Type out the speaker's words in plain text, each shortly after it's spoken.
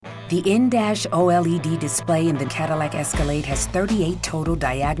The in-dash OLED display in the Cadillac Escalade has 38 total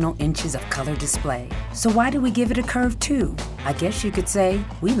diagonal inches of color display. So why do we give it a curve too? I guess you could say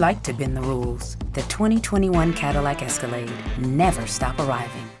we like to bend the rules. The 2021 Cadillac Escalade. Never stop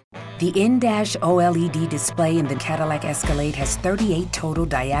arriving. The in-dash OLED display in the Cadillac Escalade has 38 total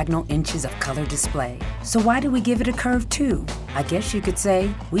diagonal inches of color display. So why do we give it a curve too? I guess you could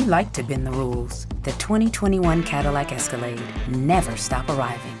say we like to bend the rules. The 2021 Cadillac Escalade. Never stop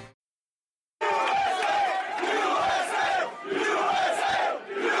arriving.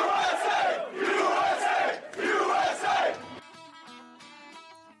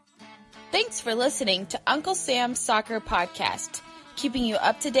 Thanks for listening to Uncle Sam's Soccer Podcast, keeping you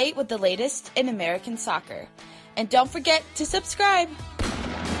up to date with the latest in American soccer. And don't forget to subscribe.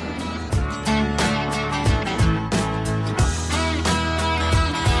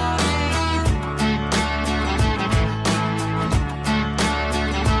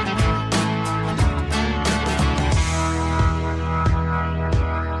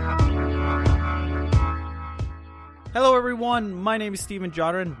 Hello everyone, my name is Steven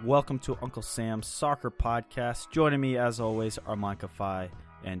Jodren. Welcome to Uncle Sam's Soccer Podcast. Joining me as always are Arman Kafai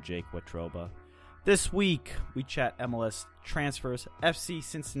and Jake Watroba. This week we chat MLS transfers, FC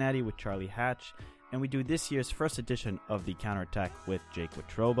Cincinnati with Charlie Hatch, and we do this year's first edition of the Counterattack with Jake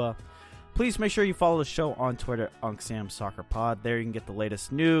Watroba. Please make sure you follow the show on Twitter, Uncle Sam's Soccer Pod. There you can get the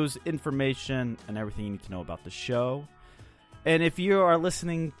latest news, information, and everything you need to know about the show. And if you are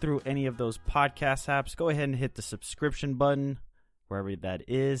listening through any of those podcast apps, go ahead and hit the subscription button, wherever that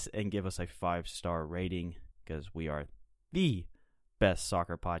is, and give us a 5-star rating, because we are the best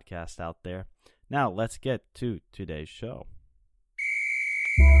soccer podcast out there. Now, let's get to today's show.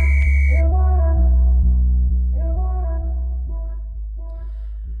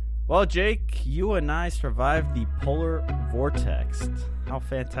 Well, Jake, you and I survived the polar vortex. How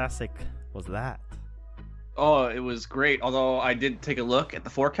fantastic was that? Oh, it was great. Although I did take a look at the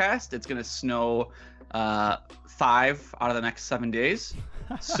forecast. It's going to snow 5 out of the next 7 days.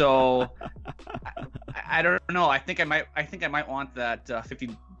 So I don't know. I think I might want that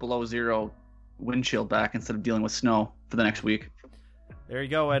 50 below zero wind chill back instead of dealing with snow for the next week. There you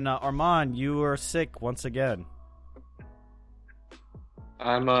go. And Arman, you were sick once again.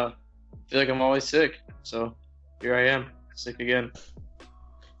 I feel like I'm always sick. So here I am, sick again.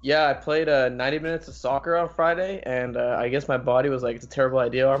 Yeah, I played 90 minutes of soccer on Friday, and I guess my body was like, it's a terrible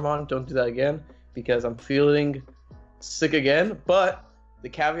idea, Armand. Don't do that again, because I'm feeling sick again. But the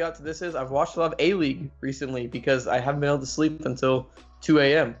caveat to this is I've watched a lot of A-League recently because I haven't been able to sleep until 2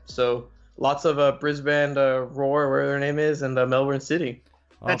 a.m. So lots of Brisbane Roar, whatever their name is, and Melbourne City.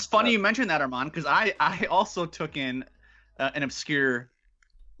 That's funny you mentioned that, Armand, because I also took in an obscure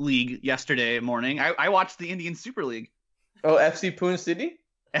league yesterday morning. I watched the Indian Super League. Oh, FC Pune City?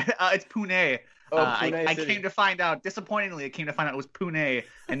 It's Pune. Pune I City. came to find out, disappointingly, it was Pune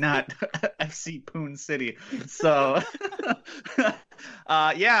and not FC Pune City. So,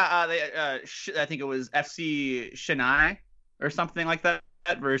 I think it was FC Chennai or something like that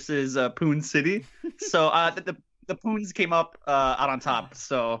versus Pune City. So the Punes came up out on top.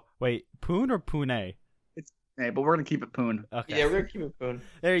 So Wait, Pune or Pune? it's Pune, but we're gonna keep it Pune. Okay. Yeah, we're going to keep it Pune.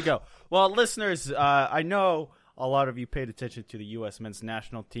 There you go. Well, listeners, I know a lot of you paid attention to the U.S. men's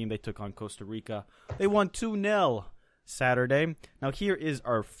national team. They took on Costa Rica. They won 2-0 Saturday. Now, here is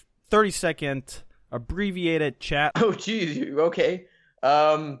our 30-second abbreviated chat. Oh, geez. Okay.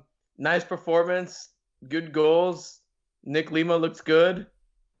 Nice performance. Good goals. Nick Lima looks good.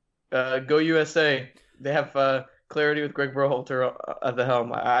 Go USA. They have clarity with Greg Berhalter at the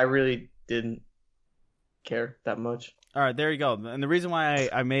helm. I really didn't care that much. All right, there you go. And the reason why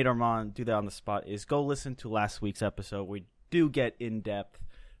I made Armand do that on the spot is go listen to last week's episode. We do get in-depth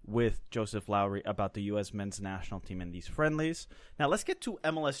with Joseph Lowry about the U.S. men's national team and these friendlies. Now, let's get to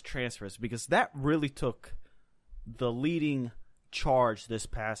MLS transfers because that really took the leading charge this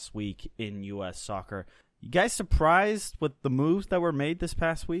past week in U.S. soccer. You guys surprised with the moves that were made this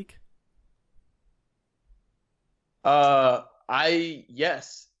past week?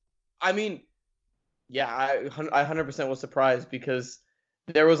 Yes. I mean, yeah, I 100% was surprised because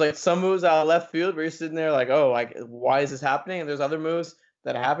there was like some moves out of left field where you're sitting there like, oh, like why is this happening? And there's other moves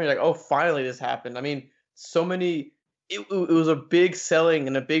that happen. You're like, oh, finally this happened. I mean, so many. It was a big selling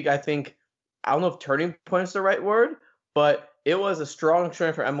and a big, I think, I don't know if turning point is the right word, but it was a strong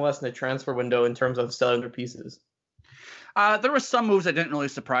trend for MLS in the transfer window in terms of selling their pieces. There were some moves that didn't really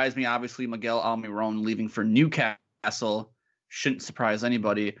surprise me. Obviously, Miguel Almiron leaving for Newcastle shouldn't surprise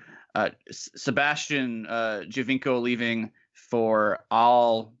anybody. Sebastian Giovinco leaving for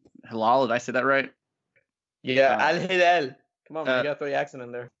Al Hilal. Did I say that right? Yeah, Al Hilal. Come on, man, you got to throw your accent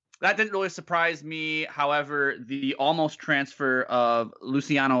in there. that didn't really surprise me. However, the almost transfer of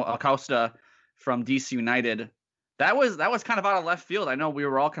Luciano Acosta from DC United, that was kind of out of left field. I know we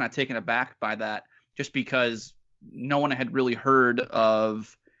were all kind of taken aback by that, just because no one had really heard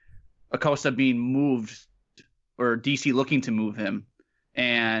of Acosta being moved or DC looking to move him.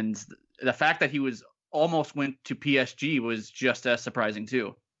 And the fact that he was almost went to PSG was just as surprising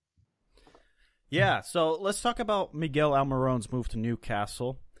too. Yeah, so let's talk about Miguel Almirón's move to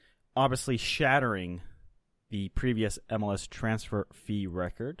Newcastle, obviously shattering the previous MLS transfer fee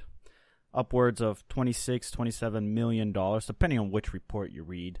record, upwards of $26-27 million, depending on which report you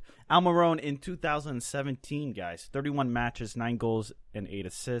read. Almirón in 2017, guys, 31 matches, 9 goals, and 8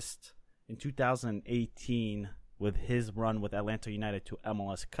 assists. In 2018, with his run with Atlanta United to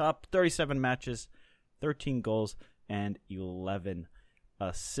MLS Cup, 37 matches, 13 goals, and 11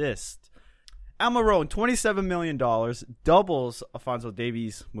 assists. Almirón, $27 million, doubles Alphonso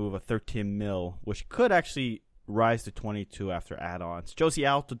Davies' move of $13 million, which could actually rise to 22 after add-ons. Jozy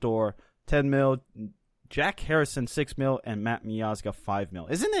Altidore, $10 million, Jack Harrison, $6 million, and Matt Miazga, $5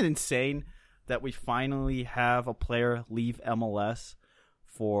 million. Isn't it insane that we finally have a player leave MLS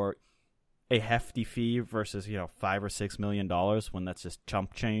for a hefty fee versus, $5 or $6 million when that's just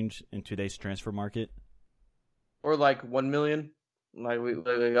chump change in today's transfer market? Or like 1 million.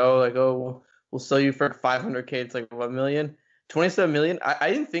 We'll sell you for $500K. It's like 1 million. 27 million. I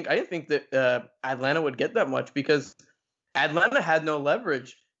didn't think that Atlanta would get that much, because Atlanta had no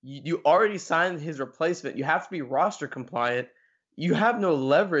leverage. You already signed his replacement. You have to be roster compliant. You have no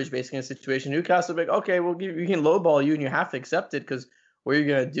leverage basically in a situation. Newcastle will be like, okay, we can lowball you and you have to accept it because what are you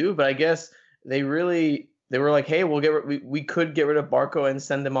gonna do? But I guess they were like, hey, we could get rid of Barco and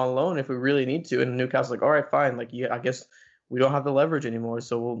send him on loan if we really need to. And Newcastle's like, all right, fine. Like, yeah, I guess we don't have the leverage anymore,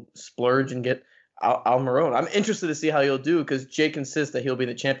 so we'll splurge and get Almirón. I'm interested to see how he'll do, because Jake insists that he'll be in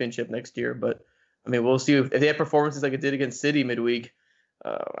the championship next year. But I mean, we'll see if they have performances like it did against City midweek.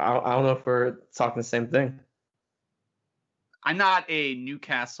 I don't know if we're talking the same thing. I'm not a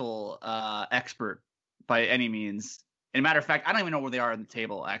Newcastle expert by any means. As a matter of fact, I don't even know where they are on the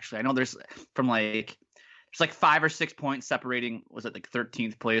table, actually. I know there's like 5 or 6 points separating, was it like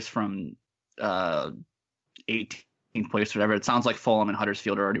 13th place from 18th place or whatever. It sounds like Fulham and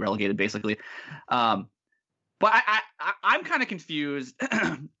Huddersfield are already relegated, basically. But I'm kind of confused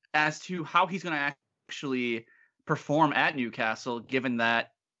as to how he's going to actually perform at Newcastle, given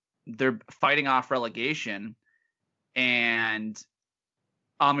that they're fighting off relegation, and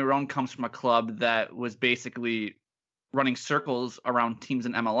Almirón comes from a club that was basically running circles around teams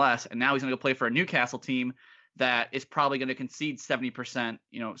in MLS, and now he's going to go play for a Newcastle team that is probably going to concede 70%,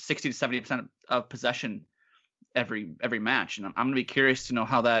 60 to 70% of possession every match. And I'm going to be curious to know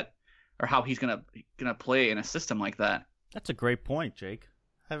how he's going to play in a system like that. That's a great point, Jake.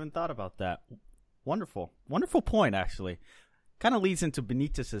 I haven't thought about that. Wonderful point, actually. Kind of leads into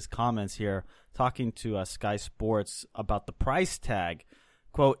Benitez's comments here, talking to Sky Sports about the price tag.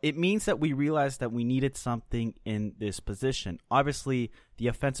 Quote, it means that we realized that we needed something in this position. Obviously, the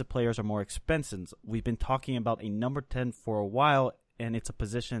offensive players are more expensive. We've been talking about a number 10 for a while, and it's a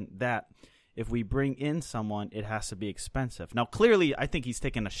position that if we bring in someone, it has to be expensive. Now, clearly, I think he's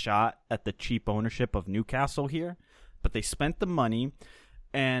taking a shot at the cheap ownership of Newcastle here, but they spent the money,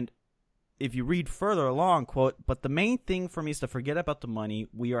 and if you read further along, quote, but the main thing for me is to forget about the money.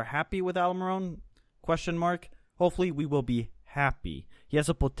 We are happy with Almirón, ? Hopefully, we will be happy. He has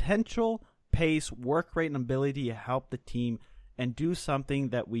a potential, pace, work rate, and ability to help the team and do something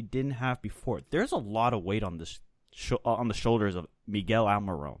that we didn't have before. There's a lot of weight on this on the shoulders of Miguel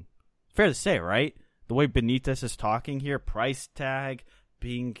Almirón. Fair to say, right? The way Benitez is talking here, price tag,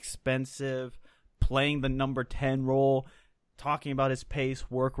 being expensive, playing the number 10 role, talking about his pace,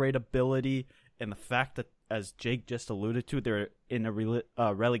 work rate, ability, and the fact that, as Jake just alluded to, they're in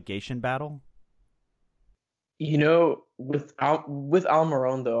a relegation battle. With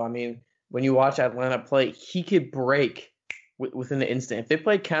Almirón, though, I mean, when you watch Atlanta play, he could break within an instant. If they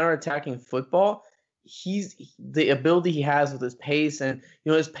play counterattacking football, the ability he has with his pace and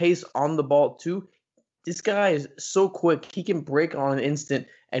his pace on the ball too. This guy is so quick; he can break on an instant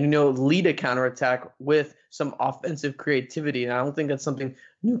and lead a counterattack with some offensive creativity. And I don't think that's something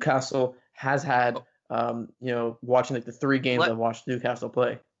Newcastle has had. Watching like the 3 games I've watched Newcastle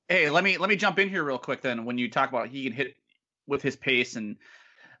play. Hey, let me jump in here real quick then. When you talk about he can hit with his pace and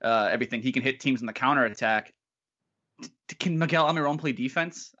everything, he can hit teams in the counterattack. Can Miguel Almirón play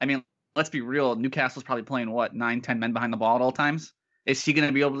defense? I mean, let's be real. Newcastle's probably playing 9-10 men behind the ball at all times. Is he going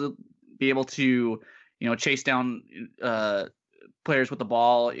to be able to chase down players with the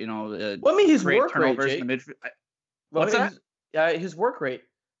ball? His work rate, Jake. What's that? His work rate.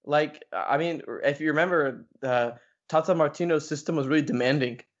 Like, I mean, if you remember, Tata Martino's system was really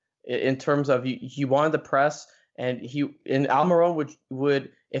demanding in terms of he wanted to press, and Almiron would,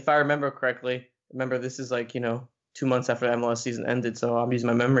 if I remember correctly, remember this is like 2 months after the MLS season ended, so I'm using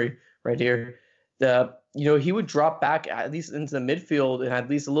my memory right here. He would drop back at least into the midfield and at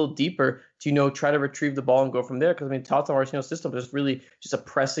least a little deeper to try to retrieve the ball and go from there. Because I mean, Tata Martino's system was really just a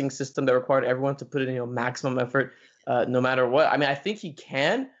pressing system that required everyone to put in maximum effort, no matter what. I mean, I think he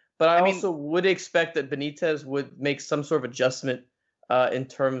can, but I also would expect that Benitez would make some sort of adjustment in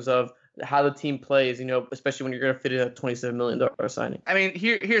terms of how the team plays. Especially when you're going to fit in a $27 million signing. I mean,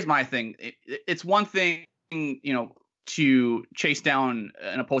 here's my thing. It's one thing, to chase down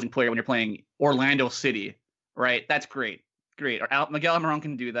an opposing player when you're playing Orlando City, right? That's great. Miguel Almiron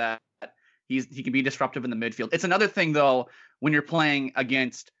can do that. He can be disruptive in the midfield. It's another thing, though, when you're playing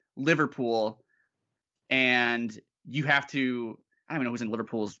against Liverpool and you have to, I don't even know who's in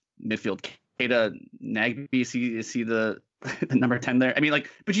Liverpool's midfield. Keita Nagbe, is he the number 10 there? I mean,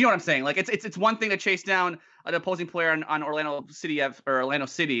 but you know what I'm saying? Like, it's one thing to chase down an opposing player on Orlando City,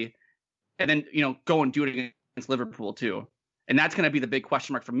 and then go and do it against Liverpool too. And that's going to be the big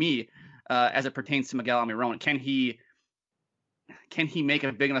question mark for me as it pertains to Miguel Almiron. Can he make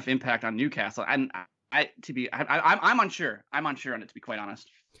a big enough impact on Newcastle? I'm unsure. I'm unsure on it, to be quite honest.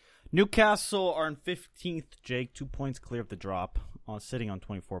 Newcastle are in 15th, Jake, 2 points clear of the drop, sitting on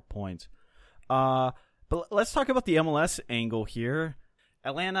 24 points. But let's talk about the MLS angle here.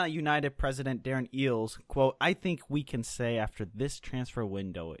 Atlanta United president Darren Eales, quote, "I think we can say after this transfer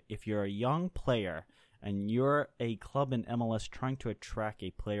window, if you're a young player and you're a club in MLS trying to attract a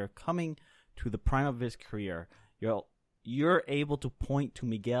player coming to the prime of his career, you're able to point to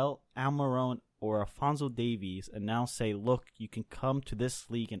Miguel Almiron or Alphonso Davies and now say, look, you can come to this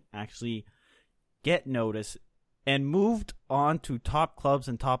league and actually get noticed and moved on to top clubs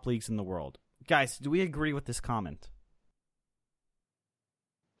and top leagues in the world." Guys, do we agree with this comment?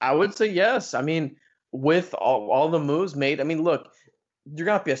 I would say yes. I mean, with all the moves made, I mean, look, you're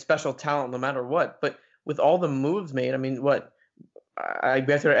going to be a special talent no matter what. But with all the moves made, I mean, I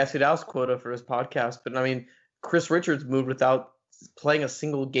bet there FC Dallas quota for his podcast, but I mean, Chris Richards moved without playing a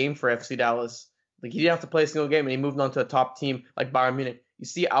single game for FC Dallas. Like, he didn't have to play a single game, and he moved on to a top team like Bayern Munich. You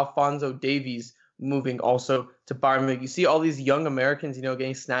see Alphonso Davies moving also to Bayern Munich. You see all these young Americans,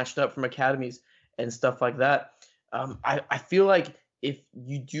 getting snatched up from academies and stuff like that. I feel like if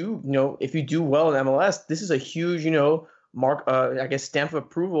you do well in MLS, this is a huge, stamp of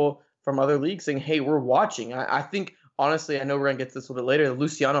approval from other leagues saying, hey, we're watching. I think, honestly, I know we're going to get to this a little bit later, the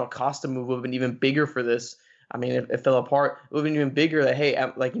Luciano Acosta move would have been even bigger for this. I mean, it fell apart. It would have been even bigger that, hey,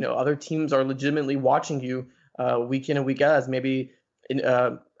 other teams are legitimately watching you week in and week out as maybe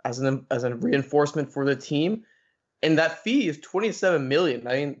as a reinforcement for the team. And that fee is $27 million.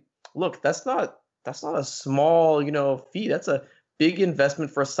 I mean, look, that's not a small, fee. That's a big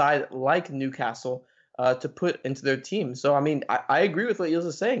investment for a side like Newcastle to put into their team. So, I mean, I agree with what Eales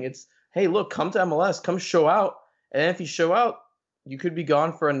is saying. It's, hey, look, come to MLS, come show out. And if you show out, you could be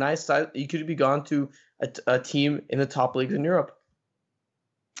gone for a nice side. You could be gone to a team in the top leagues in Europe.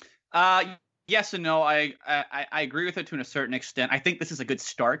 Yes and no. I agree with it to a certain extent. I think this is a good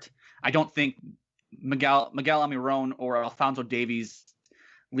start. I don't think Miguel Almiron or Alphonso Davies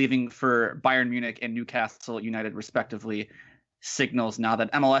leaving for Bayern Munich and Newcastle United respectively signals now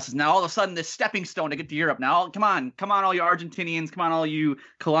that MLS is now all of a sudden this stepping stone to get to Europe. Now, come on, all you Argentinians, come on, all you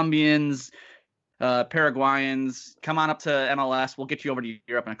Colombians, Paraguayans, come on up to MLS. We'll get you over to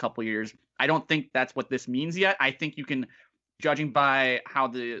Europe in a couple of years. I don't think that's what this means yet. I think you can, judging by how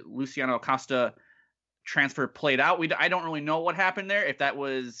the Luciano Acosta transfer played out, I don't really know what happened there. If that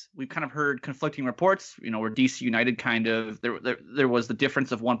was, we've kind of heard conflicting reports, where DC United kind of, there was the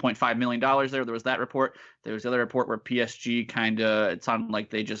difference of $1.5 million there. There was that report. There was the other report where PSG it sounded like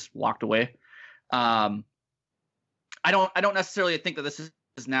they just walked away. I don't necessarily think that this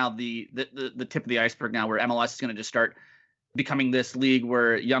is now the tip of the iceberg now, where MLS is going to just start becoming this league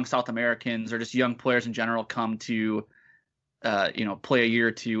where young South Americans or just young players in general come to play a year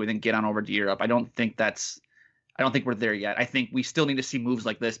or two and then get on over to Europe. I don't think we're there yet. I think we still need to see moves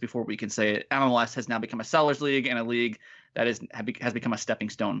like this before we can say MLS has now become a sellers league and a league that has become a stepping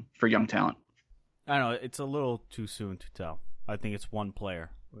stone for young talent. I know it's a little too soon to tell. I think it's one player.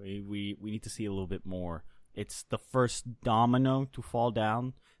 We need to see a little bit more. It's the first domino to fall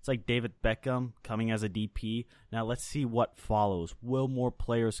down. It's like David Beckham coming as a DP. Now let's see what follows. Will more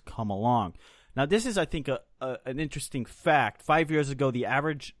players come along? Now, this is, I think, an interesting fact. 5 years ago, the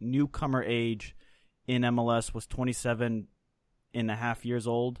average newcomer age in MLS was 27 and a half years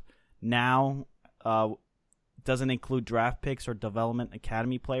old. Now, doesn't include draft picks or development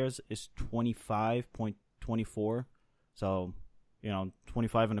academy players, is 25.24. So,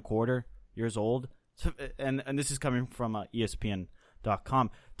 25 and a quarter years old. So, and this is coming from ESPN.com.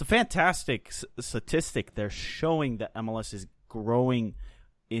 It's a fantastic statistic. They're showing that MLS is growing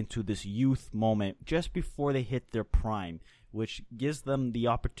into this youth moment just before they hit their prime, which gives them the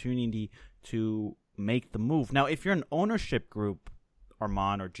opportunity to make the move. Now, if you're an ownership group,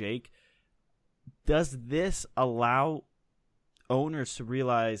 Armand or Jake, does this allow owners to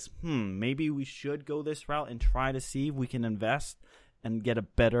realize, maybe we should go this route and try to see if we can invest and get a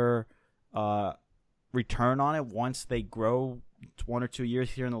better return on it once they grow 1 or 2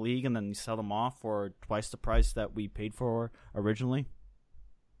 years here in the league, and then you sell them off for twice the price that we paid for originally?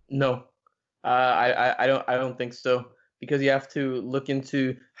 No, I don't think so, because you have to look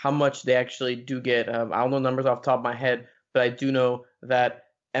into how much they actually do get. I don't know numbers off the top of my head, but I do know that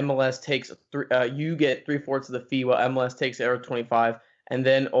MLS takes you get 3/4 of the fee, while MLS takes Euro 25, and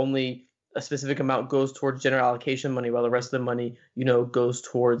then only a specific amount goes towards general allocation money, while the rest of the money, goes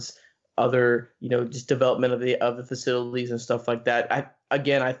towards other, just development of the facilities and stuff like that.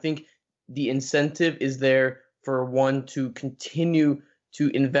 I think the incentive is there for one to continue to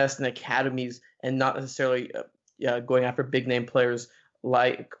invest in academies and not necessarily going after big name players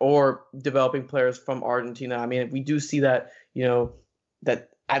or developing players from Argentina. I mean, we do see that, that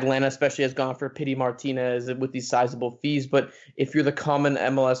Atlanta especially has gone for Pity Martinez with these sizable fees. But if you're the common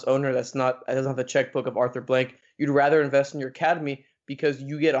MLS owner that doesn't have the checkbook of Arthur Blank, you'd rather invest in your academy because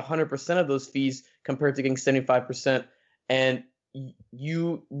you get 100% of those fees compared to getting 75%. And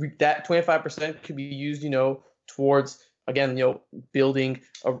that 25% could be used, towards, again, building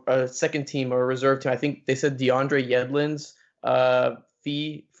a second team or a reserve team. I think they said DeAndre Yedlin's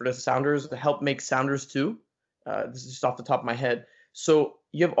fee for the Sounders to help make Sounders 2. This is just off the top of my head. So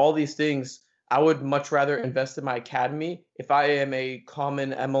you have all these things. I would much rather invest in my academy if I am a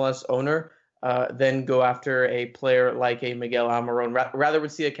common MLS owner than go after a player like a Miguel Almiron. Rather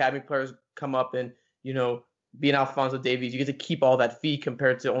would see academy players come up and, be an Alphonso Davies. You get to keep all that fee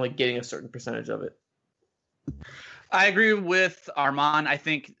compared to only getting a certain percentage of it. I agree with Armand. I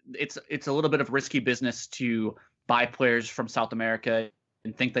think it's a little bit of risky business to buy players from South America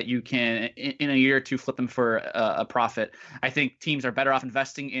and think that you can, in a year or two, flip them for a profit. I think teams are better off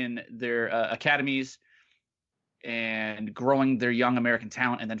investing in their academies and growing their young American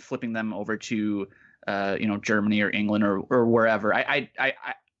talent and then flipping them over to, Germany or England or wherever.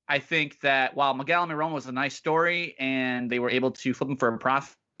 I think that while Miguel Almiron was a nice story and they were able to flip him for a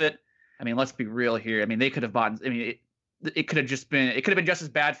profit, I mean, let's be real here. I mean, they could have bought. I mean, it could have been just as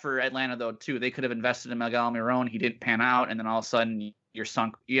bad for Atlanta though too. They could have invested in Miguel Almiron. He didn't pan out, and then all of a sudden you're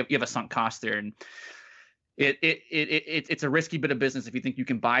sunk. You have a sunk cost there, and it's a risky bit of business if you think you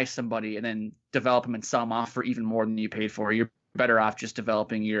can buy somebody and then develop them and sell them off for even more than you paid for. You're better off just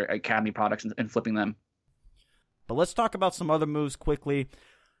developing your academy products and flipping them. But let's talk about some other moves quickly.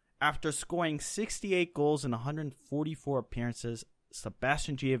 After scoring 68 goals in 144 appearances,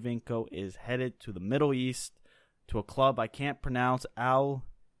 Sebastian Giovinco is headed to the Middle East to a club I can't pronounce, Al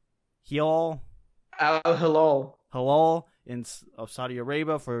Hilal of Saudi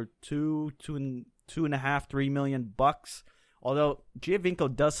Arabia for $2.5-3 million. Although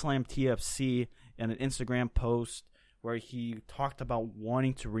Giovinco does slam TFC in an Instagram post where he talked about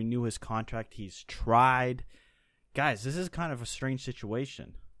wanting to renew his contract. He's tried. Guys, this is kind of a strange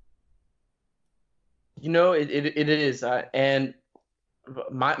situation. It is, and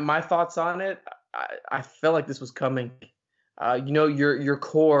my thoughts on it. I felt like this was coming. Your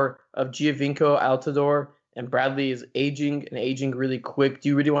core of Giovinco, Altidore, and Bradley is aging really quick. Do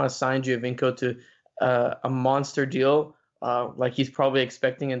you really want to sign Giovinco to a monster deal like he's probably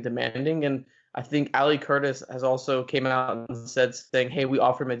expecting and demanding? And I think Ali Curtis has also came out and saying, hey, we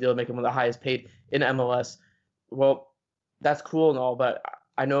offered him a deal to make him one of the highest paid in MLS. Well, that's cool and all, but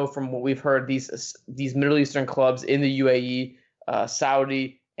I know from what we've heard, these Middle Eastern clubs in the UAE,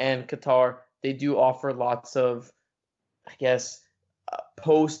 Saudi, and Qatar, they do offer lots of, I guess,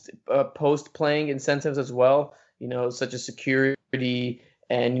 post playing incentives as well. Such as security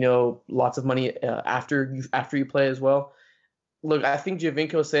and lots of money after you play as well. Look, I think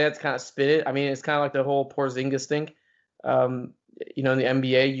Giovinco said it's kind of spin it. I mean, it's kind of like the whole Porzingis thing. In the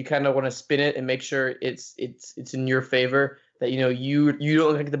NBA, you kind of want to spin it and make sure it's in your favor. That you don't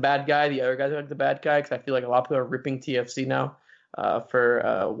look like the bad guy, the other guys look like the bad guy. Because I feel like a lot of people are ripping TFC now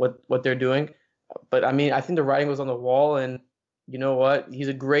for what they're doing. But I mean, I think the writing was on the wall, and you know what? He's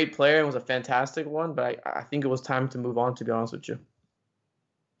a great player and was a fantastic one. But I think it was time to move on. To be honest with you.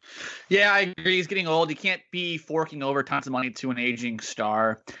 Yeah, I agree. He's getting old. He can't be forking over tons of money to an aging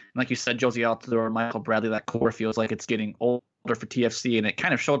star. And like you said, Josie Altidore, Michael Bradley, that core feels like it's getting older for TFC, and it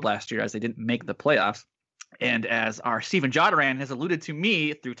kind of showed last year as they didn't make the playoffs. And as our Steven Jodaran has alluded to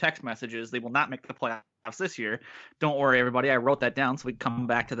me through text messages, they will not make the playoffs this year. Don't worry, everybody. I wrote that down so we can come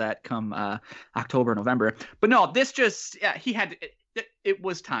back to that come October, November. But no, this just he had it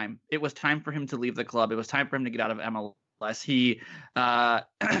was time. It was time for him to leave the club. It was time for him to get out of MLS. He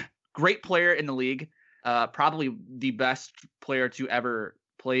great player in the league, probably the best player to ever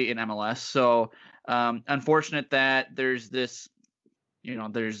play in MLS. So unfortunate that there's this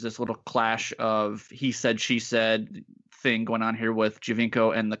little clash of he said, she said thing going on here with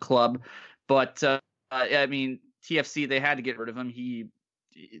Giovinco and the club. But I mean, TFC, they had to get rid of him.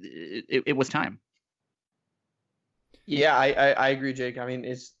 It was time. Yeah, I agree, Jake. I mean,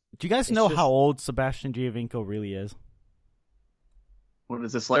 do you guys know how old Sebastian Giovinco really is? What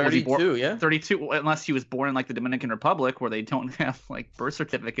is this, like 32? Yeah, 32. Unless he was born in like the Dominican Republic, where they don't have like birth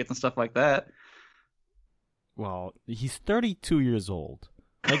certificates and stuff like that. Well, he's 32 years old.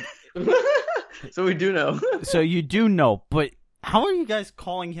 Like, so we do know. So you do know, but how are you guys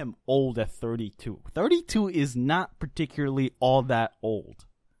calling him old at 32? 32 is not particularly all that old.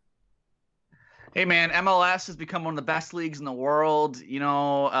 Hey man, MLS has become one of the best leagues in the world.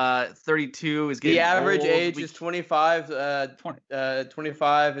 32 is getting the average old. age is 25,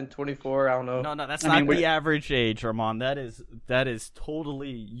 25 and 24. I don't know. No, that's not the average age, Armand. That is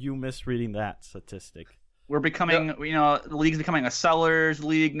totally you misreading that statistic. We're becoming, the league's becoming a sellers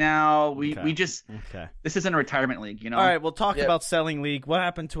league now. This isn't a retirement league, All right, we'll talk about selling league. What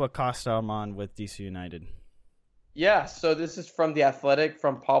happened to Acosta, Armand, with DC United? Yeah, so this is from The Athletic,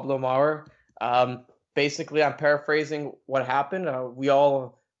 from Pablo Maurer. Basically, I'm paraphrasing what happened. We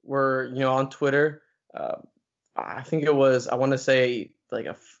all were, on Twitter. I think it was, I want to say, like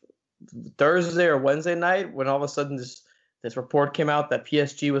a Thursday or Wednesday night, when all of a sudden this report came out that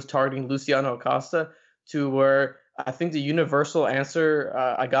PSG was targeting Luciano Acosta, to where I think the universal answer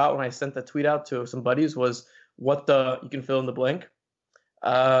I got when I sent the tweet out to some buddies was, you can fill in the blank.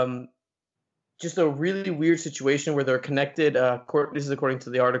 Just a really weird situation where they're connected. This is according to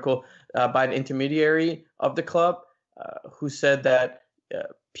the article, by an intermediary of the club, who said that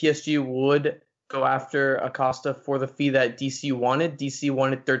PSG would go after Acosta for the fee that DC wanted. DC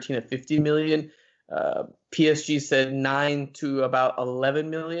wanted 13 to 50 million. PSG said 9 to about 11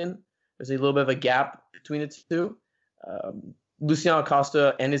 million. There's a little bit of a gap between the two. Luciano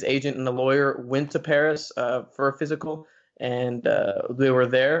Acosta and his agent and the lawyer went to Paris for a physical, and they were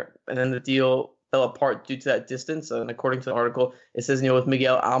there. And then the deal fell apart due to that distance. And according to the article, it says, with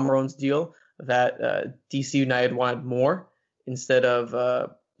Miguel Almiron's deal, that DC United wanted more instead of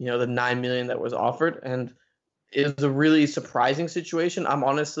the 9 million that was offered. And it was a really surprising situation. I'm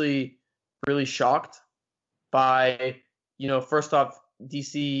honestly really shocked by, first off,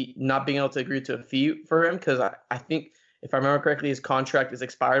 DC not being able to agree to a fee for him, because I think, if I remember correctly, his contract is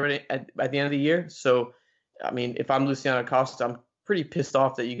expired by the end of the year. So, I mean, if I'm Luciano Acosta, I'm pretty pissed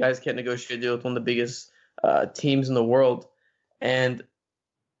off that you guys can't negotiate a deal with one of the biggest teams in the world. And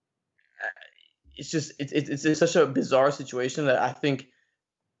it's just it's such a bizarre situation that I think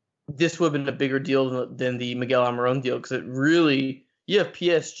this would have been a bigger deal than the Miguel Almiron deal, because it really, you have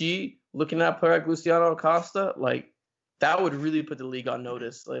PSG looking at a player like Luciano Acosta, like, that would really put the league on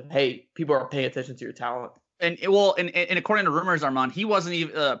notice. Like, hey, people are paying attention to your talent. And according to rumors, Armand, he wasn't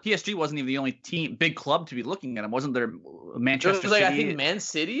even PSG wasn't even the only big club to be looking at him. Wasn't there Manchester City? I think Man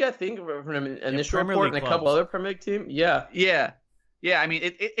City. I think from an initial report, and a couple other Premier League teams. Yeah. I mean,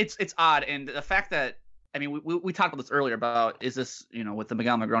 it's odd, and the fact that, I mean, we talked about this earlier about, is this, with the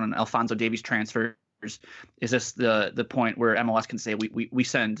Miguel Almiron and Alphonso Davies transfers, is this the point where MLS can say we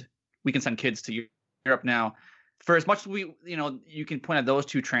can send kids to Europe now? For as much as you can point at those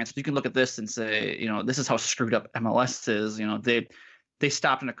two transfers, you can look at this and say, this is how screwed up MLS is. They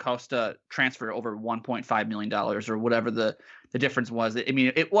stopped an Acosta transfer over $1.5 million or whatever the difference was. I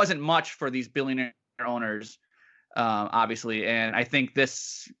mean, it wasn't much for these billionaire owners, obviously. And I think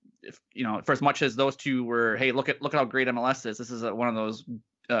this, for as much as those two were, hey, look at how great MLS is. This is one of those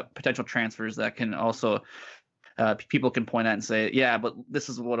potential transfers that can also. People can point at and say, yeah, but this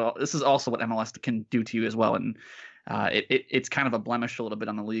is also what MLS can do to you as well, and it's kind of a blemish a little bit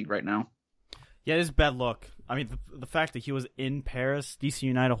on the league right now. Yeah, it's bad luck. I mean, the fact that he was in Paris, DC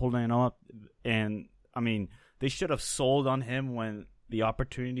United holding him up, and I mean, they should have sold on him when the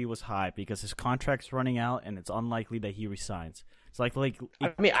opportunity was high, because his contract's running out and it's unlikely that he resigns. It's like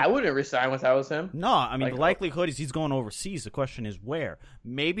I mean, I wouldn't resign if I was him. No, I mean, the likelihood is he's going overseas. The question is where.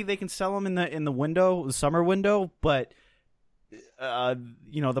 Maybe they can sell him in the window, the summer window, but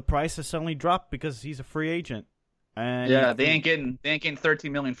the price has suddenly dropped because he's a free agent. And yeah, they ain't getting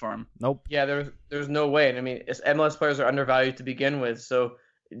 $13 million for him. Nope. Yeah, there's no way. And I mean, MLS players are undervalued to begin with, so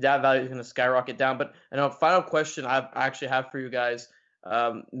that value is going to skyrocket down. But a final question I actually have for you guys.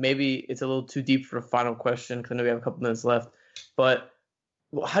 Maybe it's a little too deep for the final question because I know we have a couple minutes left. But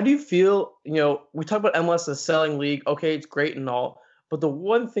how do you feel? We talk about MLS as a selling league. Okay, it's great and all. But the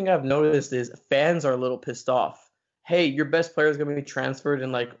one thing I've noticed is fans are a little pissed off. Hey, your best player is going to be transferred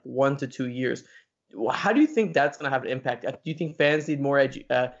in like 1 to 2 years. How do you think that's going to have an impact? Do you think fans need more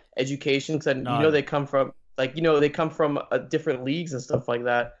education? Because they come from different leagues and stuff like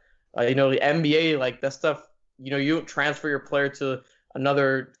that. The NBA, like that stuff. You don't transfer your player to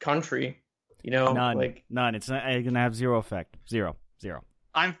another country. None. It's not going to have zero effect. Zero.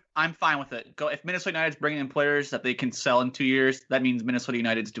 I'm fine with it. Go if Minnesota United's bringing in players that they can sell in 2 years. That means Minnesota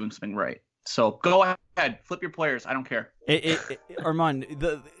United's doing something right. So go ahead, flip your players. I don't care. Armand,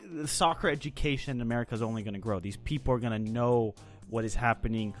 the soccer education in America is only going to grow. These people are going to know what is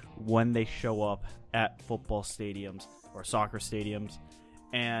happening when they show up at football stadiums or soccer stadiums,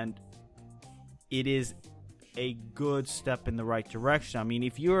 and it is a good step in the right direction. I mean,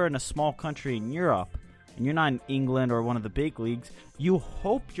 if you're in a small country in Europe and you're not in England or one of the big leagues, you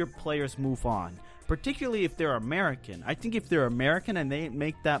hope your players move on, particularly if they're American. I think if they're American and they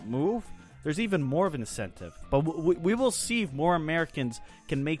make that move, there's even more of an incentive. But we will see if more Americans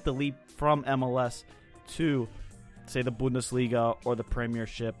can make the leap from MLS to, say, the Bundesliga or the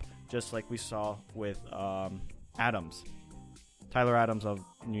Premiership, just like we saw with Adams. Tyler Adams of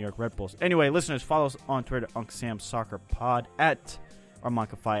New York Red Bulls. Anyway, listeners, follow us on Twitter, Uncle Sam Soccer Pod, at Armand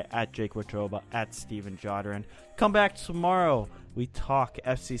Kafai, at Jake Watroba, at Steven Jodren. Come back tomorrow. We talk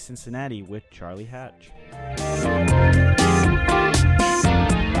FC Cincinnati with Charlie Hatch.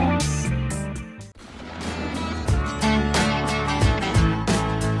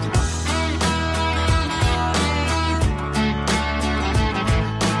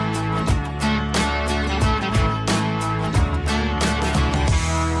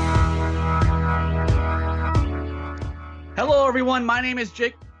 Hello, everyone. My name is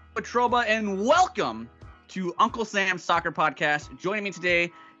Jake Watroba, and welcome to Uncle Sam's Soccer Podcast. Joining me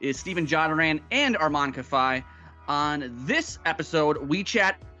today is Steven Jodren and Armand Kafai. On this episode, we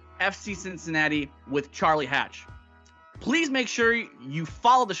chat FC Cincinnati with Charlie Hatch. Please make sure you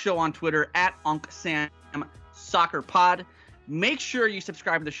follow the show on Twitter at Uncle Sam Soccer Pod. Make sure you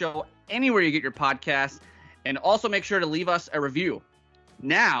subscribe to the show anywhere you get your podcasts, and also make sure to leave us a review.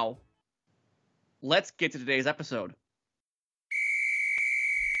 Now, let's get to today's episode.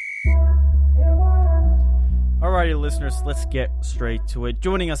 Alrighty, listeners, let's get straight to it.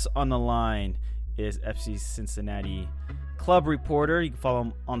 Joining us on the line is FC Cincinnati club reporter. You can follow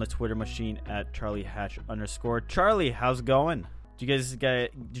him on the Twitter machine at CharlieHatch_. Charlie, how's it going? Did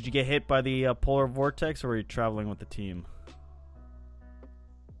you get hit by the polar vortex, or were you traveling with the team?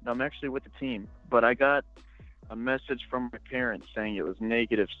 No, I'm actually with the team, but I got a message from my parents saying it was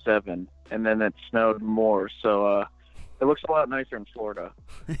 -7, and then it snowed more. So it looks a lot nicer in Florida.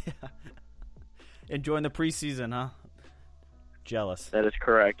 Yeah. Enjoying the preseason, huh? Jealous. That is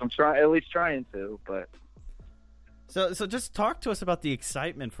correct. I'm at least trying to, but. So just talk to us about the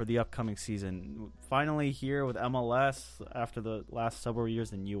excitement for the upcoming season. Finally here with MLS after the last several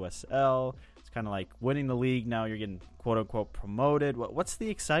years in USL. It's kind of like winning the league. Now you're getting quote unquote promoted. What's the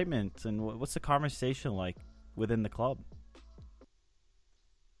excitement and what's the conversation like within the club?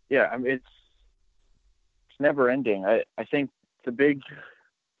 Yeah, I mean, it's never ending. I think the big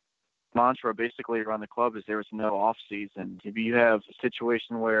mantra basically around the club is there's no off season. If you have a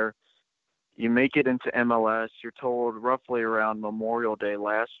situation where you make it into MLS, you're told roughly around Memorial Day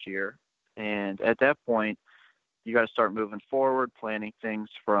last year, and at that point you got to start moving forward, planning things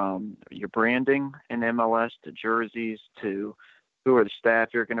from your branding in MLS to jerseys to who are the staff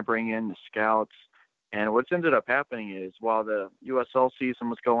you're going to bring in, the scouts. And what's ended up happening is while the USL season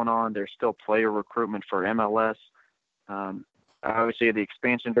was going on, there's still player recruitment for MLS. Obviously, the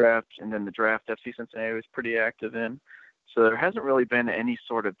expansion draft and then the draft FC Cincinnati was pretty active in. So there hasn't really been any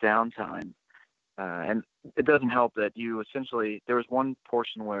sort of downtime. And it doesn't help that there was one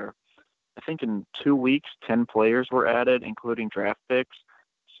portion where I think in 2 weeks, 10 players were added, including draft picks.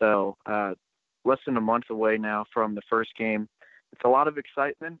 So less than a month away now from the first game. It's a lot of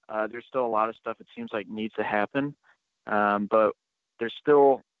excitement. There's still a lot of stuff it seems like needs to happen. But there's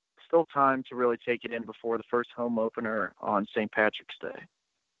still time to really take it in before the first home opener on St. Patrick's Day.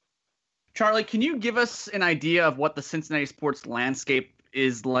 Charlie, can you give us an idea of what the Cincinnati sports landscape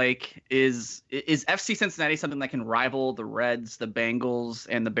is like? Is FC Cincinnati something that can rival the Reds, the Bengals,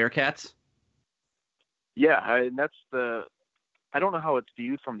 and the Bearcats? Yeah, that's the I don't know how it's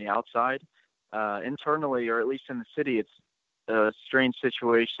viewed from the outside. Internally, or at least in the city, it's a strange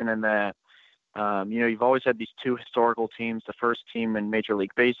situation in that, you've always had these two historical teams, the first team in Major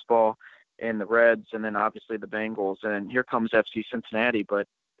League Baseball and the Reds, and then obviously the Bengals. And here comes FC Cincinnati. But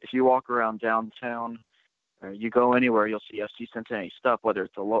if you walk around downtown or you go anywhere, you'll see FC Cincinnati stuff, whether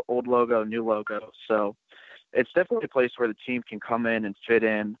it's the old logo, new logo. So it's definitely a place where the team can come in and fit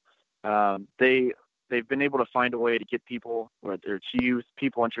in. They've been able to find a way to get people, whether it's youth,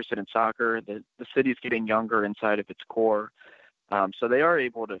 people interested in soccer. The city's getting younger inside of its core. So they are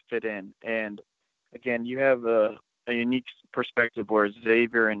able to fit in. And again, you have a unique perspective where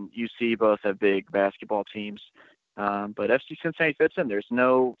Xavier and UC both have big basketball teams. But FC Cincinnati fits in. There's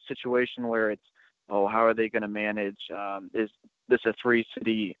no situation where it's, how are they going to manage? Is this a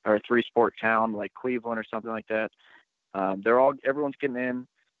 3-city or a 3-sport town like Cleveland or something like that? Everyone's getting in.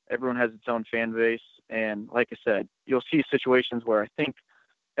 Everyone has its own fan base. And like I said, you'll see situations where I think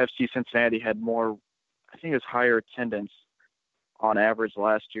FC Cincinnati had more, I think it was higher attendance on average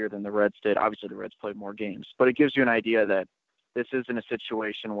last year than the Reds did. Obviously, the Reds played more games, but it gives you an idea that this isn't a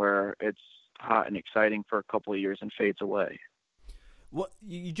situation where it's hot and exciting for a couple of years and fades away. Well,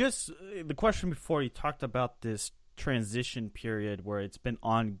 the question before, you talked about this transition period where it's been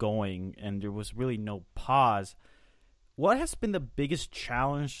ongoing and there was really no pause. What has been the biggest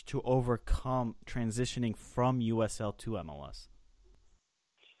challenge to overcome transitioning from USL to MLS?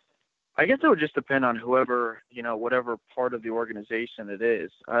 I guess it would just depend on whoever, whatever part of the organization it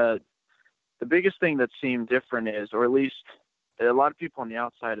is. The biggest thing that seemed different is, or at least a lot of people on the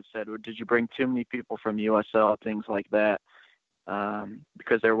outside have said, did you bring too many people from USL, things like that?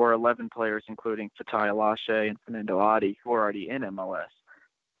 Because there were 11 players, including Fatai Alashe and Fernando Adi, who are already in MLS.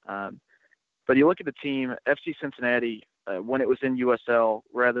 But you look at the team, FC Cincinnati, when it was in USL,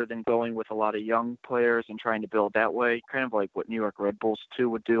 rather than going with a lot of young players and trying to build that way, kind of like what New York Red Bulls too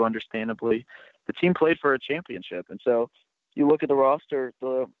would do, understandably, the team played for a championship. And so you look at the roster,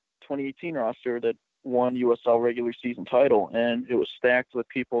 the 2018 roster that won USL regular season title, and it was stacked with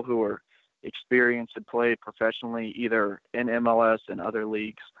people who were experienced and played professionally either in MLS and other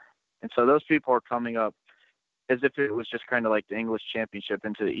leagues. And so those people are coming up as if it was just kind of like the English Championship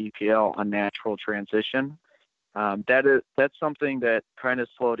into the EPL, a natural transition. That's something that kind of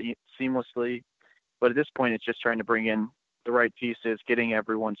flowed seamlessly, but at this point it's just trying to bring in the right pieces, getting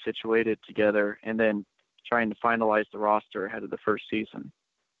everyone situated together, and then trying to finalize the roster ahead of the first season.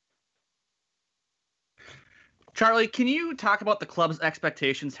 Charlie, can you talk about the club's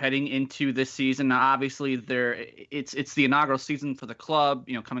expectations heading into this season? Now, obviously, it's the inaugural season for the club.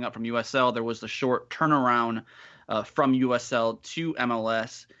 Coming up from USL, there was the short turnaround from USL to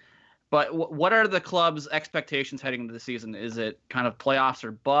MLS. But what are the club's expectations heading into the season? Is it kind of playoffs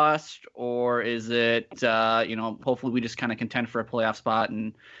or bust, or is it hopefully we just kind of contend for a playoff spot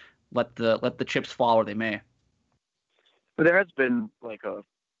and let the chips fall where they may? But there has been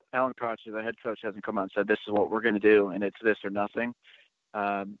Alan Koch, the head coach, hasn't come out and said this is what we're going to do and it's this or nothing.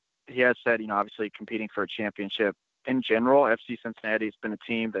 He has said, obviously competing for a championship. In general, FC Cincinnati has been a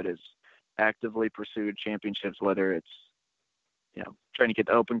team that has actively pursued championships, whether it's trying to get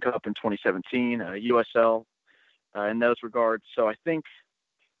the Open Cup in 2017, USL in those regards. So I think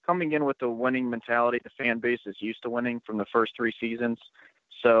coming in with the winning mentality, the fan base is used to winning from the first 3 seasons.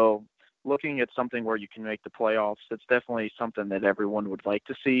 So looking at something where you can make the playoffs, it's definitely something that everyone would like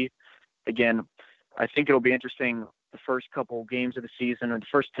to see. Again, I think it'll be interesting. The first couple games of the season, or the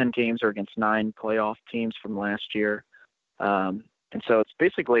first 10 games, are against 9 playoff teams from last year. And so it's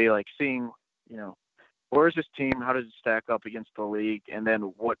basically like seeing, where is this team? How does it stack up against the league? And then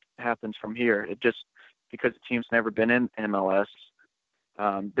what happens from here? It just, because the team's never been in MLS,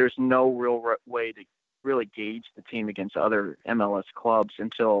 there's no real way to really gauge the team against other MLS clubs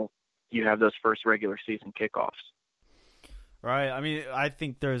until you have those first regular season kickoffs. Right. I mean, I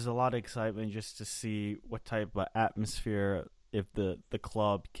think there's a lot of excitement just to see what type of atmosphere, if the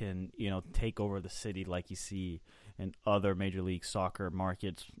club can, take over the city like you see in other Major League Soccer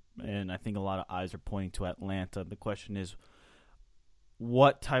markets. And I think a lot of eyes are pointing to Atlanta. The question is,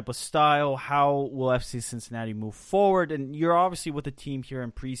 what type of style? How will FC Cincinnati move forward? And you're obviously with the team here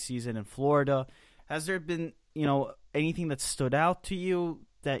in preseason in Florida. Has there been, anything that stood out to you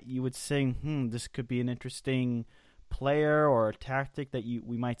that you would say, this could be an interesting player or a tactic that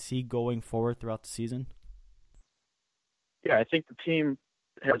we might see going forward throughout the season? Yeah, I think the team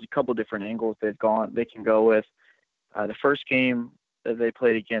has a couple different angles they can go with. The first game that they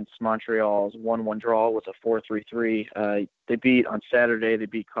played against Montreal's 1-1 draw was a 4-3-3. On Saturday, they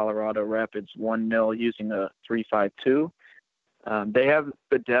beat Colorado Rapids 1-0 using a 3-5-2. They have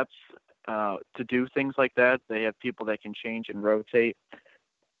the depth to do things like that. They have people that can change and rotate.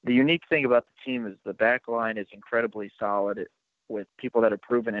 The unique thing about the team is the back line is incredibly solid with people that are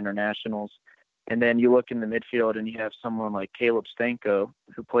proven internationals. And then you look in the midfield and you have someone like Caleb Stanko,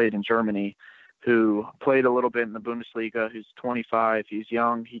 who played in Germany, who played a little bit in the Bundesliga, who's 25. He's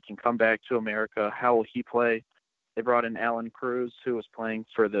young. He can come back to America. How will he play? They brought in Alan Cruz, who was playing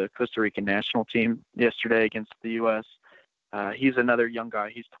for the Costa Rican national team yesterday against the U.S. He's another young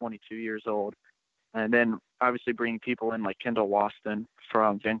guy. He's 22 years old. And then obviously bringing people in like Kendall Waston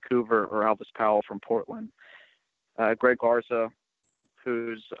from Vancouver or Elvis Powell from Portland. Greg Garza,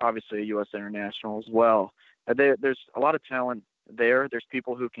 who's obviously a U.S. international as well. There's a lot of talent there. There's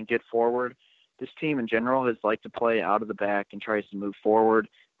people who can get forward. This team in general has liked to play out of the back and tries to move forward,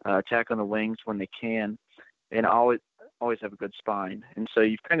 attack on the wings when they can, and always have a good spine. And so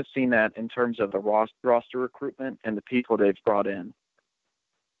you've kind of seen that in terms of the roster recruitment and the people they've brought in.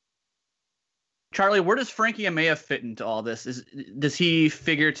 Charlie, where does Frankie Amaya fit into all this? Does he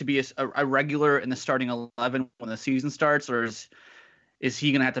figure to be a regular in the starting 11 when the season starts, or is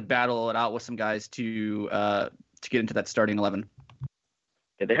he going to have to battle it out with some guys to get into that starting 11?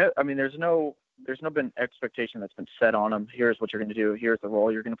 Yeah, there's no been expectation that's been set on him. Here's what you're going to do. Here's the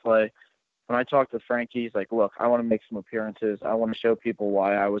role you're going to play. When I talked to Frankie, he's like, look, I want to make some appearances. I want to show people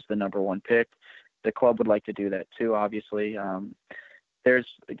why I was the number one pick. The club would like to do that too, obviously. There's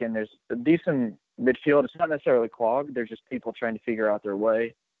a decent midfield. It's not necessarily clogged. There's just people trying to figure out their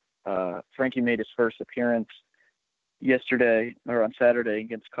way. Frankie made his first appearance on Saturday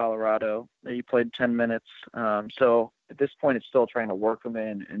against Colorado. He played 10 minutes. So at this point, it's still trying to work him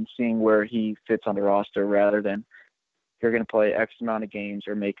in and seeing where he fits on the roster rather than you're going to play X amount of games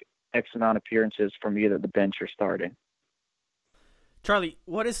or make X amount of appearances from either the bench or starting. Charlie,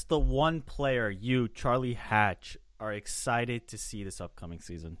 what is the one player you, Charlie Hatch, are excited to see this upcoming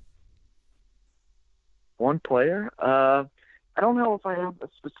season? One player? I don't know if I have a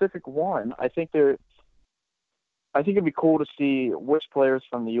specific one. I think it'd be cool to see which players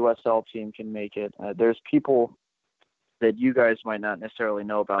from the USL team can make it. There's people that you guys might not necessarily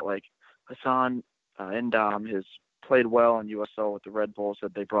know about, like Hassan Ndam has played well in USL with the Red Bulls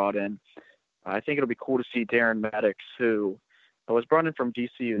that they brought in. I think it'll be cool to see Darren Maddox, who was brought in from DC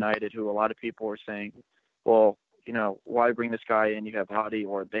United, who a lot of people were saying, well, why bring this guy in? You have Hadi,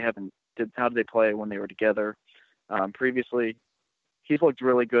 or how did they play when they were together? Previously, he's looked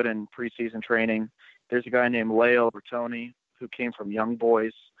really good in preseason training. There's a guy named Leo Bertoni who came from Young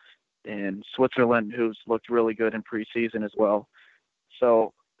Boys in Switzerland who's looked really good in preseason as well.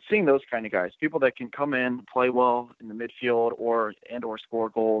 So seeing those kind of guys, people that can come in, play well in the midfield or score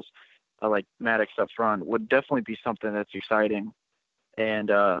goals like Maddox up front would definitely be something that's exciting.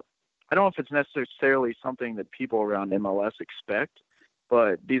 And I don't know if it's necessarily something that people around MLS expect,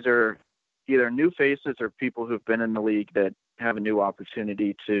 but these are either new faces or people who've been in the league that have a new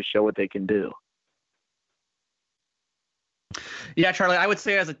opportunity to show what they can do. Yeah, Charlie, I would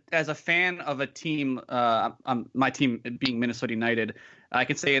say as a fan of a team, my team being Minnesota United, I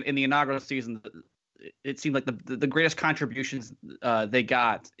can say in the inaugural season, it seemed like the greatest contributions they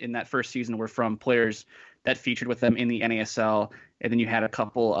got in that first season were from players that featured with them in the NASL, and then you had a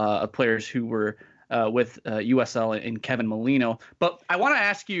couple of players who were with USL and Kevin Molino. But I want to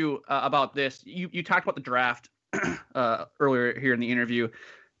ask you about this. You talked about the draft earlier here in the interview,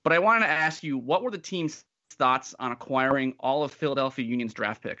 but I wanted to ask you, what were the team's thoughts on acquiring all of Philadelphia Union's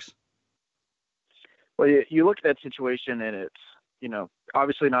draft picks? Well, you look at that situation, and it's,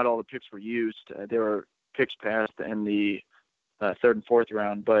 obviously not all the picks were used. There were picks passed in the third and fourth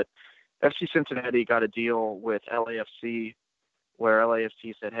round, but FC Cincinnati got a deal with LAFC where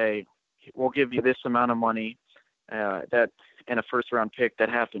LAFC said, hey, we'll give you this amount of money that and a first round pick. That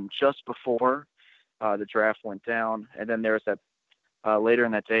happened just before the draft went down. And then there was that later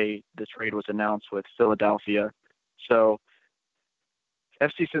in that day, the trade was announced with Philadelphia. So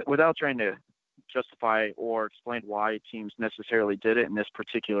FC, without trying to justify or explain why teams necessarily did it in this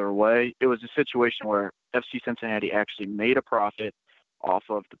particular way, it was a situation where FC Cincinnati actually made a profit off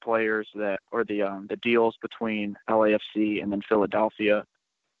of the players the deals between LAFC and then Philadelphia.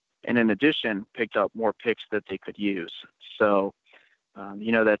 And in addition, picked up more picks that they could use. So,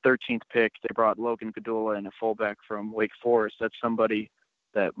 that 13th pick, they brought Logan Gadula and a fullback from Wake Forest. That's somebody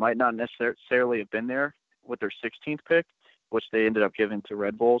that might not necessarily have been there with their 16th pick, which they ended up giving to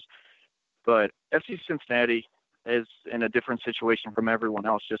Red Bulls. But FC Cincinnati is in a different situation from everyone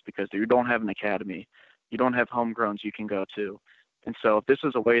else just because you don't have an academy. You don't have homegrowns you can go to. And so if this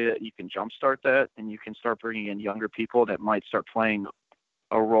is a way that you can jumpstart that and you can start bringing in younger people that might start playing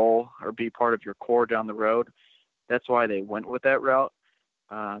a role or be part of your core down the road, that's why they went with that route.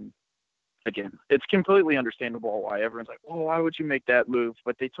 again, it's completely understandable why everyone's like, well, why would you make that move?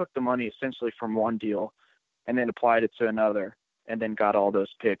 But they took the money essentially from one deal and then applied it to another and then got all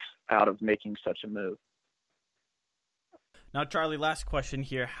those picks out of making such a move. Now, Charlie, last question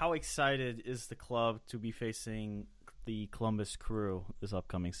here. How excited is the club to be facing the Columbus Crew this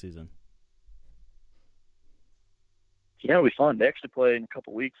upcoming season? Yeah, it'll be fun. They actually play in a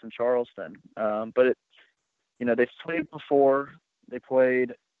couple weeks in Charleston. But they've played before. They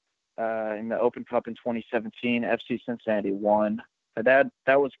played in the Open Cup in 2017. FC Cincinnati won. That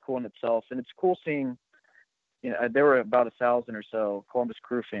was cool in itself, and it's cool seeing. There were about 1,000 or so Columbus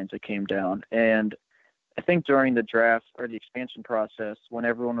Crew fans that came down, and I think during the draft or the expansion process, when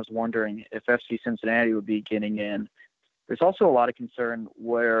everyone was wondering if FC Cincinnati would be getting in, there's also a lot of concern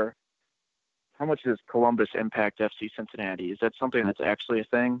how much does Columbus impact FC Cincinnati? Is that something that's actually a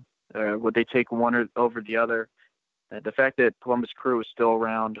thing? Would they take one over the other? The fact that Columbus Crew is still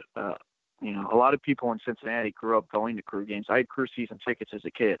around, a lot of people in Cincinnati grew up going to Crew games. I had Crew season tickets as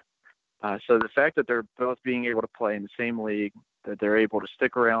a kid. So the fact that they're both being able to play in the same league, that they're able to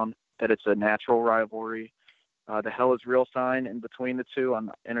stick around, that it's a natural rivalry. The Hell is Real sign in between the two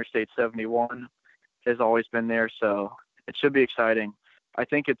on Interstate 71 has always been there, so it should be exciting. I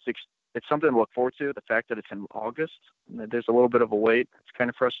think it's something to look forward to. The fact that it's in August, there's a little bit of a wait. It's kind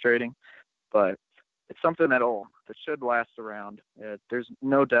of frustrating, but it's something that should last around. There's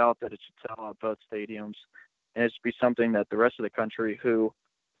no doubt that it should sell out both stadiums, and it should be something that the rest of the country who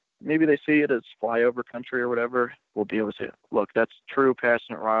maybe they see it as flyover country or whatever will be able to say, look, that's true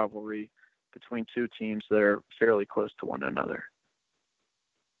passionate rivalry between two teams that are fairly close to one another.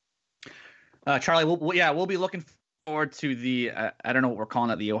 Charlie, we'll be looking forward to the I don't know what we're calling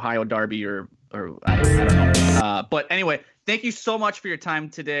it, the Ohio Derby or I don't know. But anyway, thank you so much for your time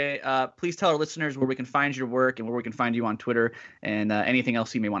today. Please tell our listeners where we can find your work and where we can find you on Twitter and anything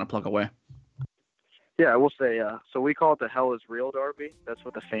else you may want to plug away. Yeah, I will say, so we call it the Hell is Real Derby. That's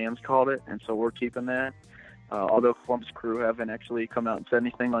what the fans called it, and so we're keeping that. Although Columbus Crew haven't actually come out and said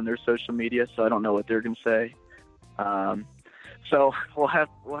anything on their social media, so I don't know what they're going to say. So we'll have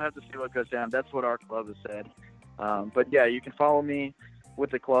to see what goes down. That's what our club has said. But yeah, you can follow me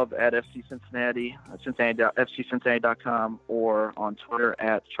with the club at FC Cincinnati, FCCincinnati.com, or on Twitter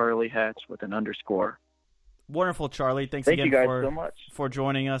at Charlie Hatch with an _. Wonderful, Charlie. Thank you guys so much for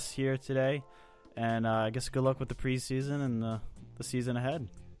joining us here today. And I guess good luck with the preseason and the season ahead.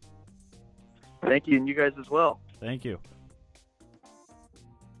 Thank you, and you guys as well. Thank you.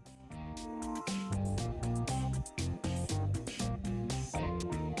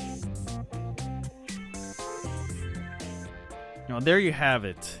 Now, there you have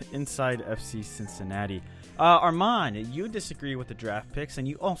it, inside FC Cincinnati. Armand, you disagree with the draft picks, and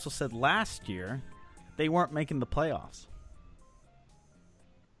you also said last year they weren't making the playoffs.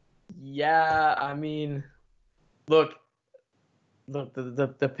 Yeah, I mean, look,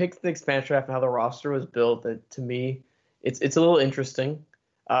 the picks, the expansion draft, and how the roster was built, to me, it's a little interesting.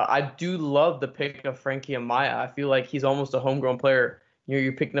 I do love the pick of Frankie Amaya. I feel like he's almost a homegrown player.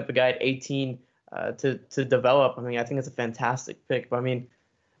 You're picking up a guy at 18 to develop. I mean, I think it's a fantastic pick. But I mean,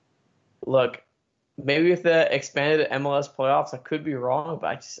 look, maybe if the expanded MLS playoffs, I could be wrong,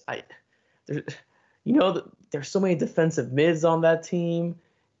 but there's so many defensive mids on that team.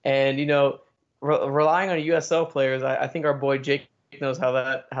 And, relying on USL players, I think our boy Jake knows how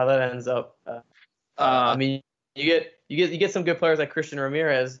that ends up. I mean, you get some good players like Christian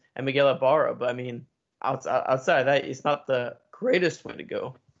Ramirez and Miguel Ibarra, but I mean, outside of that, it's not the greatest way to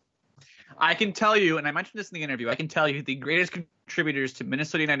go. I can tell you, and I mentioned this in the interview, I can tell you the greatest contributors to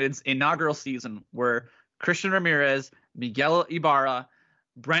Minnesota United's inaugural season were Christian Ramirez, Miguel Ibarra,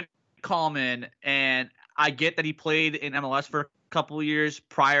 Brent Kallman, and I get that he played in MLS for a couple of years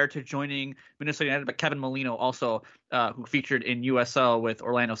prior to joining Minnesota United, but Kevin Molino also, who featured in USL with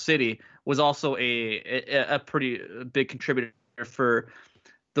Orlando City, was also a pretty big contributor for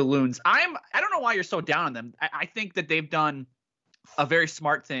the Loons. I don't know why you're so down on them. I think that they've done a very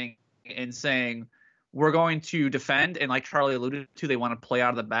smart thing in saying we're going to defend, and like Charlie alluded to, they want to play out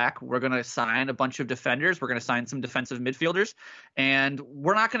of the back. We're going to sign a bunch of defenders. We're going to sign some defensive midfielders, and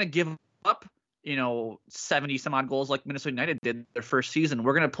we're not going to give up 70 some odd goals like Minnesota United did their first season.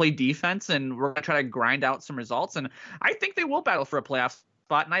 We're going to play defense, and we're going to try to grind out some results. And I think they will battle for a playoff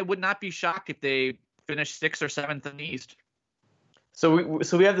spot, and I would not be shocked if they finish 6th or 7th in the East. So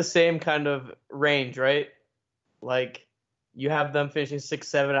we have the same kind of range, right? Like you have them finishing 6,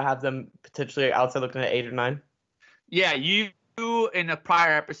 7. I have them potentially outside looking at 8 or 9. Yeah, you in a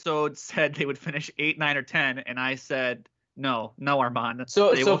prior episode said they would finish 8, 9, or 10, and I said no, Armand.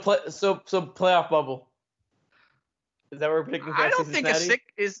 So playoff bubble. Is that what we're picking for I don't Cincinnati? think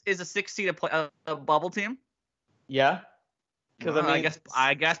is a 6 seed a bubble team. Yeah. Because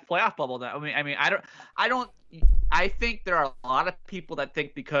I guess playoff bubble. That I think there are a lot of people that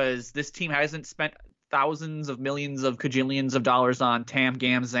think because this team hasn't spent thousands of millions of cajillions of dollars on Tam,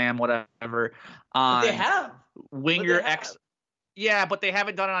 Gam, Zam, whatever. But they have. Winger X. Yeah, but they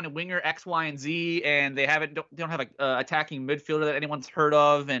haven't done it on Winger X, Y, and Z, and they don't have a attacking midfielder that anyone's heard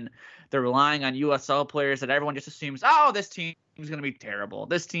of, and they're relying on USL players that everyone just assumes, oh, this team is going to be terrible.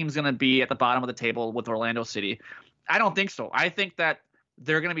 This team's going to be at the bottom of the table with Orlando City. I don't think so. I think that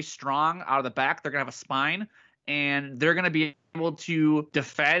they're going to be strong out of the back. They're going to have a spine, and they're going to be able to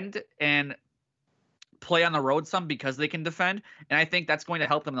defend and play on the road some because they can defend, and I think that's going to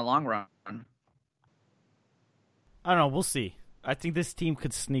help them in the long run. I don't know. We'll see. I think this team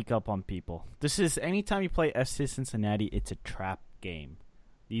could sneak up on people. This is anytime you play FC Cincinnati, it's a trap game.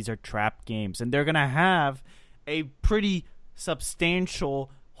 These are trap games, and they're going to have a pretty substantial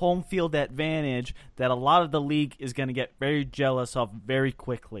home field advantage that a lot of the league is going to get very jealous of very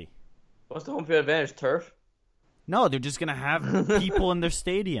quickly. What's the home field advantage? Turf? No, they're just going to have people in their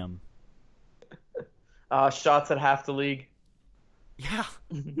stadium. Shots at half the league. Yeah,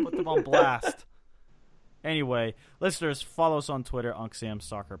 put them on blast. Anyway, listeners, follow us on Twitter,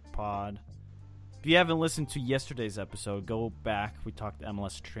 UncSamSoccerPod. If you haven't listened to yesterday's episode, go back. We talked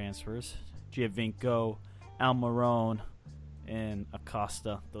MLS transfers. Giovinco, Almiron, and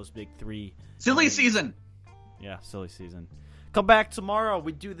Acosta, those big three. Silly season. Yeah, silly season. Come back tomorrow.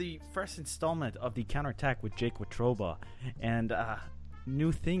 We do the first installment of the Counterattack with Jake Watroba. And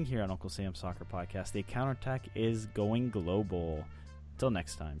new thing here on Uncle Sam Soccer Podcast, the Counterattack is going global. Till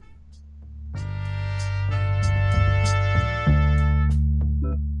next time.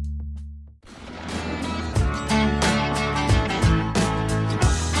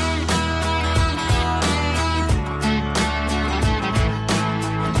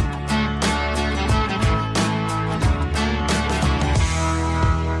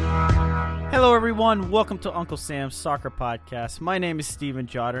 Hello, everyone. Welcome to Uncle Sam's Soccer Podcast. My name is Steven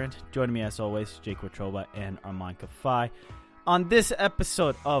Jodern. Joining me, as always, Jake Watroba and Armand Kafai. On this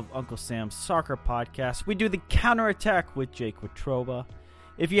episode of Uncle Sam's Soccer Podcast, we do the Counterattack with Jake Watroba.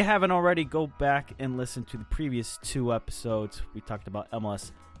 If you haven't already, go back and listen to the previous two episodes. We talked about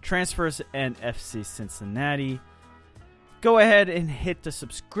MLS transfers and FC Cincinnati. Go ahead and hit the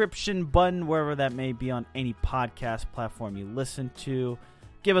subscription button, wherever that may be on any podcast platform you listen to.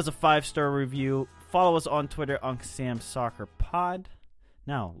 Give us a 5-star review. Follow us on Twitter, UncSamSoccerPod.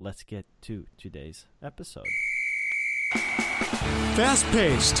 Now, let's get to today's episode.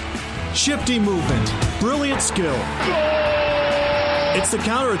 Fast-paced, shifty movement, brilliant skill. It's the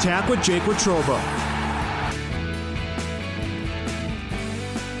Counterattack with Jake Watroba.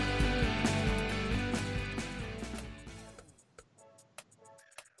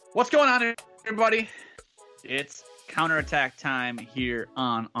 What's going on, everybody? It's Counterattack time here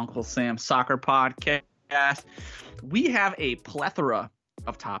on Uncle Sam's Soccer Podcast. We have a plethora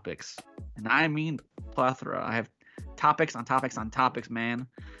of topics, and I mean plethora. I have topics on topics on topics, man.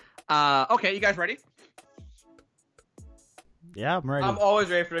 Okay, you guys ready? Yeah, I'm ready. I'm always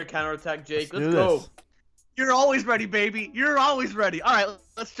ready for the counterattack, Jake. Let's do go. this. You're always ready, baby. You're always ready. All right,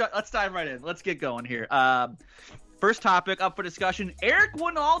 let's dive right in. Let's get going here. First topic up for discussion: Eric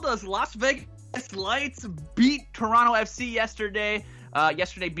Wynalda's Las Vegas Lights beat Toronto FC yesterday.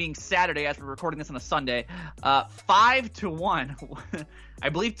 Yesterday being Saturday, as we're recording this on a Sunday, 5-1. I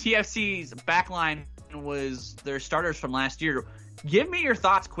believe TFC's backline was their starters from last year. Give me your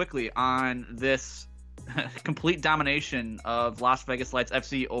thoughts quickly on this complete domination of Las Vegas Lights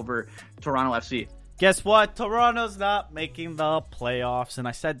FC over Toronto FC. Guess what? Toronto's not making the playoffs. And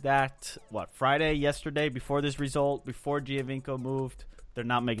I said that, Friday, yesterday, before this result, before Giovinco moved. They're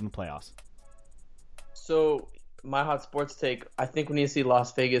not making the playoffs. So, my hot sports take, I think we need to see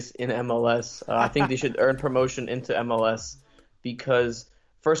Las Vegas in MLS. I think they should earn promotion into MLS because,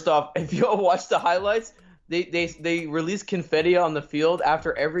 first off, if you all watch the highlights, they release confetti on the field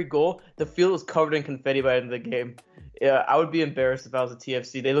after every goal. The field was covered in confetti by the end of the game. Yeah, I would be embarrassed if I was a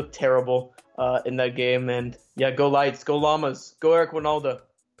TFC. They looked terrible in that game. And, yeah, go Lights, go Llamas, go Eric Wynalda.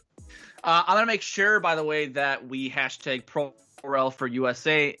 I'm going to make sure, by the way, that we hashtag ProRel for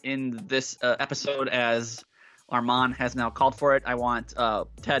USA in this episode, as Armand has now called for it. I want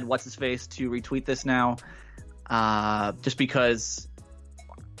Ted What's-His-Face to retweet this now, just because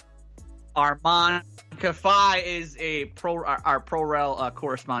Armand Kafai is our ProRel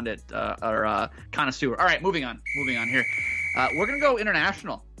correspondent or connoisseur. All right, moving on here. We're going to go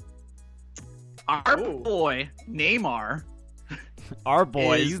international. Our boy Neymar Our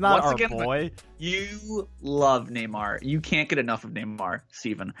boy. is, He's not once our again, boy. You love Neymar. You can't get enough of Neymar,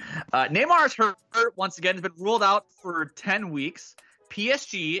 Steven. Neymar's hurt once again. Has been ruled out for 10 weeks.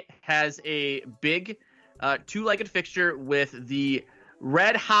 PSG has a big two-legged fixture with the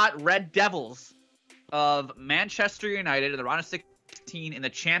red-hot Red Devils of Manchester United in the round of 16 in the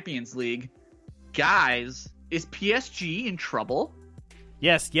Champions League. Guys, is PSG in trouble?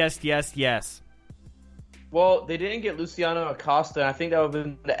 Yes. Well, they didn't get Luciano Acosta, and I think that would have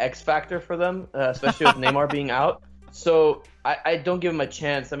been the X factor for them, especially with Neymar being out. So I don't give them a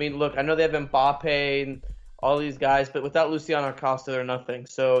chance. I mean, look, I know they have Mbappe and all these guys, but without Luciano Acosta, they're nothing.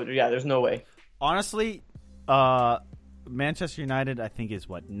 So, yeah, there's no way. Honestly, Manchester United, I think, is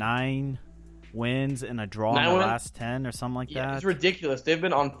 9 wins and a draw in the last 10 or something like that. It's ridiculous. They've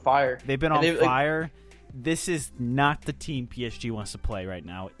been on fire. They've been on fire. This is not the team PSG wants to play right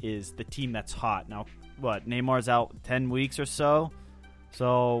now. Is the team that's hot now. Neymar's out 10 weeks or so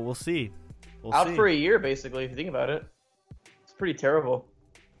we'll see. Out for a year, basically, if you think about it. It's pretty terrible.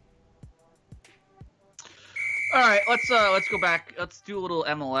 All right, let's go back. Let's do a little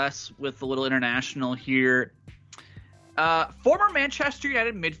MLS with a little international here. Former Manchester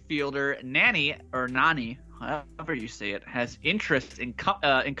United midfielder Nani, however you say it, has interest in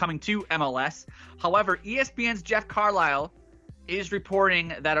coming to MLS. However, ESPN's Jeff Carlisle is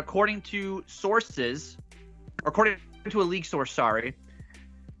reporting that according to a league source,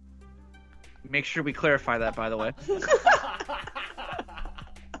 make sure we clarify that, by the way.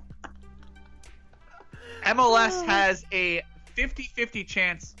 MLS has a 50-50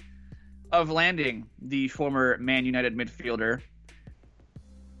 chance of landing the former Man United midfielder.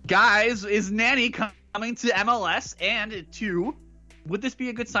 Guys, is Nani coming to MLS? And 2, would this be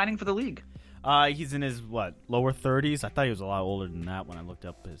a good signing for the league? He's in his, lower 30s? I thought he was a lot older than that when I looked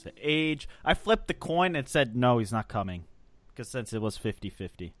up his age. I flipped the coin and said, no, he's not coming. Because since it was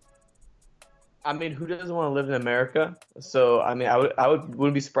 50-50. I mean, who doesn't want to live in America? So, I mean,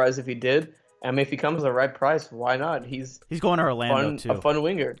 wouldn't be surprised if he did. I mean, if he comes at the right price, why not? He's going to Orlando, too. A fun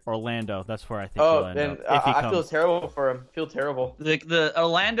winger. Orlando, that's where I think he'll end up. I feel terrible for him. The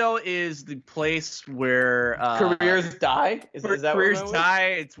Orlando is the place where careers die. Is that careers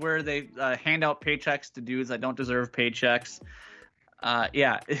die? It's where they hand out paychecks to dudes that don't deserve paychecks.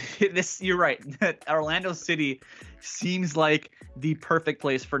 You're right. Orlando City seems like the perfect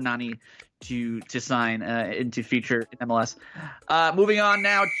place for Nani to sign and to feature in MLS. Moving on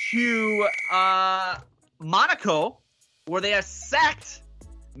now to Monaco, where they have sacked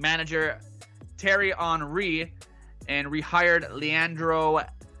manager Thierry Henry and rehired Leandro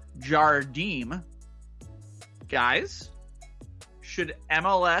Jardim. Guys, should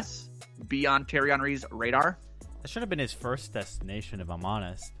MLS be on Thierry Henry's radar? That should have been his first destination, if I'm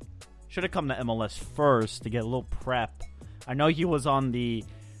honest. Should have come to MLS first to get a little prep. I know he was on the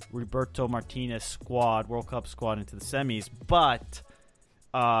Roberto Martinez squad, World Cup squad, into the semis, but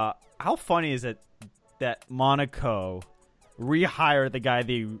how funny is it that Monaco rehired the guy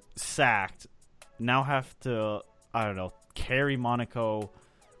they sacked, now have to, carry Monaco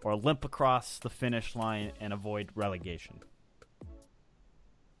or limp across the finish line and avoid relegation?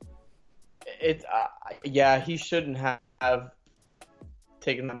 He shouldn't have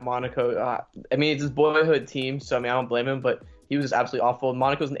taken the Monaco. I mean, it's his boyhood team, so I don't blame him, but he was absolutely awful.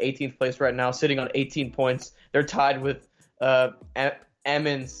 Monaco's in 18th place right now, sitting on 18 points. They're tied with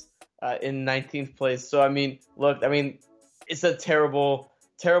Emmons in 19th place. So, it's a terrible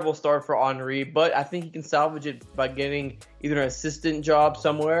start for Henry, but I think he can salvage it by getting either an assistant job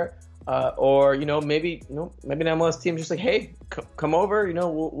somewhere or, maybe an MLS team just like, hey, come over,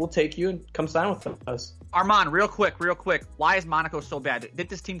 we'll take you and come sign with us. Armand, real quick, why is Monaco so bad? Did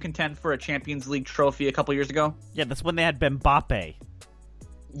this team contend for a Champions League trophy a couple years ago? Yeah, that's when they had Mbappe.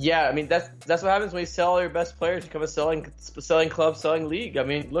 Yeah, I mean, that's what happens when you sell all your best players. You become a selling club, selling league. I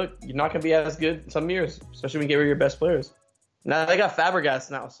mean, look, you're not going to be as good some years, especially when you get rid of your best players. Now they got Fabregas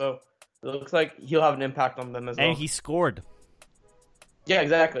now, so it looks like he'll have an impact on them as well. And he scored. Yeah,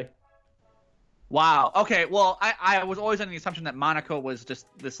 exactly. Wow. Okay, well, I was always under the assumption that Monaco was just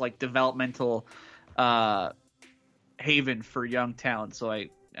this, developmental haven for young talent. So I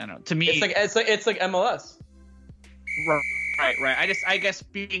don't know. To me, it's like MLS. Right. I guess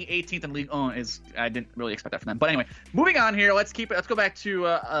being 18th in Ligue 1 I didn't really expect that from them. But anyway, moving on here. Let's go back to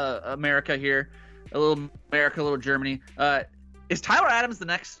America here. A little Germany. Is Tyler Adams the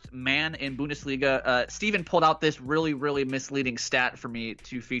next man in Bundesliga? Steven pulled out this really, really misleading stat for me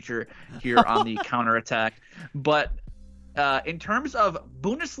to feature here on the counterattack. But in terms of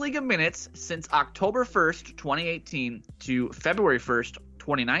Bundesliga minutes since October 1st, 2018 to February 1st,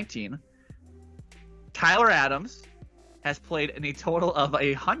 2019, Tyler Adams has played in a total of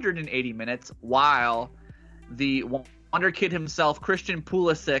 180 minutes, while the wonder kid himself, Christian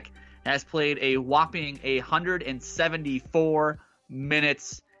Pulisic, has played a whopping 174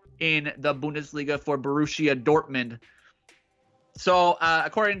 minutes in the Bundesliga for Borussia Dortmund. So,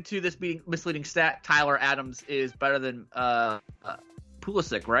 according to this misleading stat, Tyler Adams is better than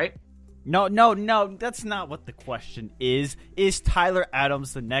Pulisic, right? No, that's not what the question is. Is Tyler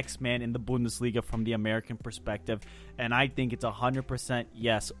Adams the next man in the Bundesliga from the American perspective? And I think it's 100%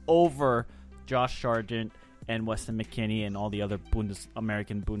 yes, over Josh Sargent and Weston McKennie and all the other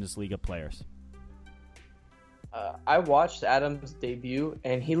American Bundesliga players. I watched Adams' debut,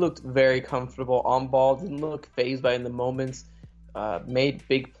 and he looked very comfortable on ball, didn't look fazed by in the moments, made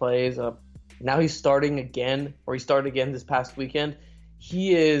big plays. Now he's starting again, or he started again this past weekend.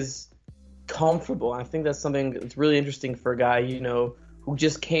 He is comfortable. I think that's something that's really interesting for a guy, who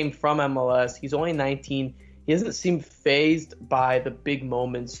just came from MLS. He's only 19. He doesn't seem fazed by the big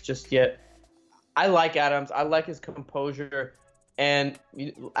moments just yet. I like Adams. I like his composure. And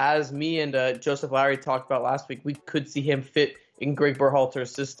as me and Joseph Lowry talked about last week, we could see him fit in Greg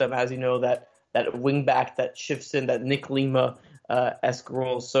Berhalter's system, as that wing back that shifts in, that Nick Lima-esque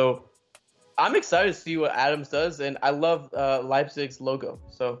role. So I'm excited to see what Adams does, and I love Leipzig's logo.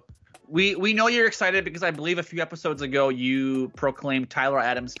 So we know you're excited because I believe a few episodes ago you proclaimed Tyler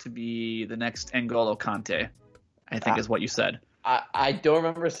Adams to be the next N'Golo Kante, I think is what you said. I don't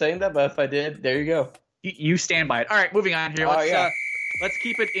remember saying that, but if I did, there you go. You stand by it. All right, moving on here. Let's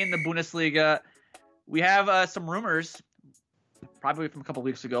keep it in the Bundesliga. We have some rumors, probably from a couple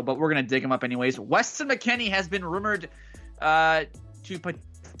weeks ago, but we're going to dig them up anyways. Weston McKennie has been rumored to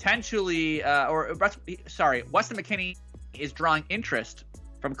potentially, Weston McKennie is drawing interest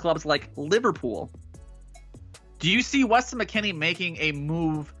from clubs like Liverpool. Do you see Weston McKennie making a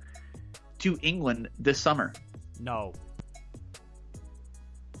move to England this summer? No.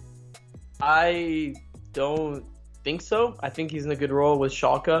 I don't think so. I think he's in a good role with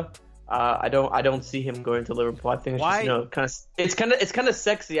Schalke. I don't see him going to Liverpool. I think it's just it's kind of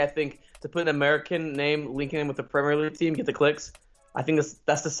sexy. I think to put an American name linking him with the Premier League team, get the clicks. I think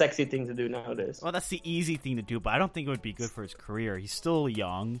that's the sexy thing to do nowadays. Well, that's the easy thing to do, but I don't think it would be good for his career. He's still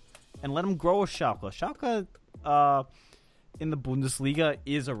young, and let him grow with Schalke. Schalke in the Bundesliga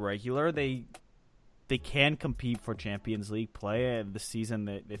is a regular. They can compete for Champions League play, and this season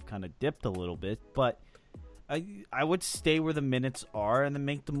they've kind of dipped a little bit. But I would stay where the minutes are and then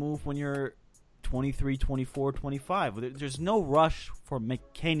make the move when you're 23, 24, 25. There's no rush for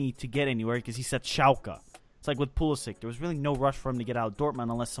McKennie to get anywhere because he's at Schalke. It's like with Pulisic. There was really no rush for him to get out of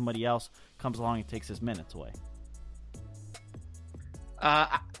Dortmund unless somebody else comes along and takes his minutes away.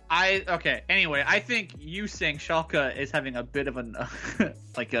 Anyway, I think you saying Schalke is having a bit of a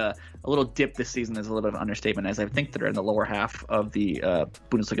little dip this season is a little bit of an understatement, as I think they're in the lower half of the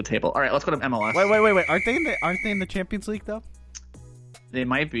Bundesliga table. All right, let's go to MLS. Wait. Aren't they in the Champions League though? They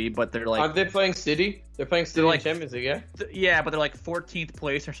might be, but they're like... Aren't they playing City? They're playing City in Champions League, yeah? Yeah, but they're like 14th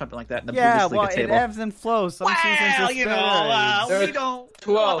place or something like that in the Bundesliga table. It ebbs and flows. Some seasons it's we don't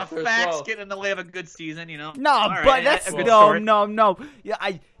 12th let the facts get in the way of a good season, No, All but that's... No. Yeah,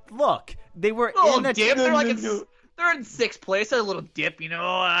 look, they were in a dip. They're in 6th place. That's a little dip, they're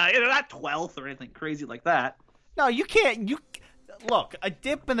not 12th or anything crazy like that. No, you can't... Look, a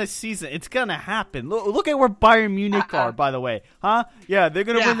dip in a season, it's going to happen. Look at where Bayern Munich are, by the way. Huh? Yeah, they're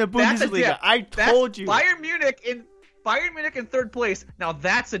going to win the Bundesliga. I told you. Bayern Munich in 3rd place. Now,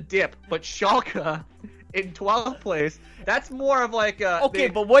 that's a dip. But Schalke in 12th place, that's more of like a... Okay,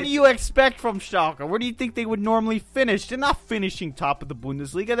 but what do you expect from Schalke? Where do you think they would normally finish? They're not finishing top of the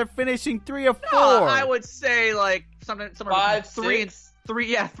Bundesliga. They're finishing 3 or 4. No, I would say like somewhere 5, 6.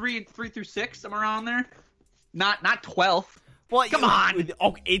 3 through 6, somewhere around there. Not 12th. Well, come on.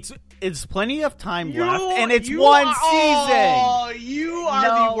 Okay, it's plenty of time left, and it's one season. Oh, you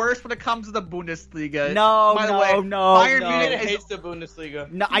are the worst when it comes to the Bundesliga. By the way, Bayern Munich hates the Bundesliga.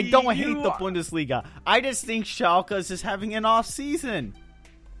 No, I don't hate the Bundesliga. I just think Schalke is just having an off season.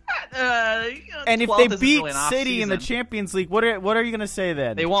 And if they beat City in the Champions League, what are you going to say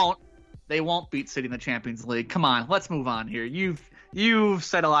then? They won't beat City in the Champions League. Come on, let's move on here. You've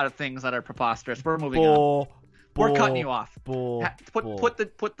said a lot of things that are preposterous. We're moving on. We're cutting you off. Put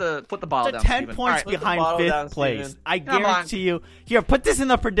the ball down. 10 points behind 5th place. Steven. I guarantee you. Here, put this in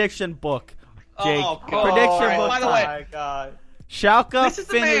the prediction book, Jake. Oh, prediction book. By the way, my God. Schalke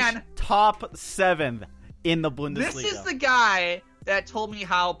finished top 7th in the Bundesliga. This is the guy that told me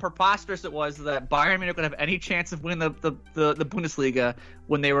how preposterous it was that Bayern Munich would have any chance of winning the Bundesliga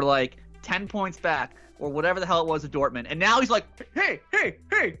when they were like 10 points back or whatever the hell it was of Dortmund. And now he's like, hey.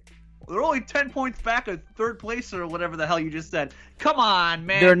 they're only 10 points back of third place or whatever the hell you just said. Come on,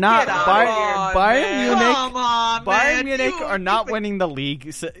 man. They're not. Get out Bayern of here. Munich. Come on, Bayern man. Munich are not winning the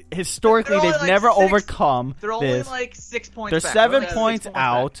league. Historically, They're only they've like never 6 overcome They're only this. like 6 points They're back. 7 They're only points 6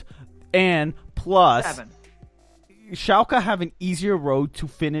 out, and plus 7. Schalke have an easier road to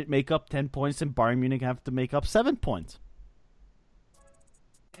make up 10 points than Bayern Munich have to make up 7 points.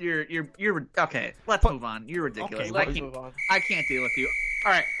 You're okay. Let's move on. You're ridiculous. Okay, move on. I can't deal with you.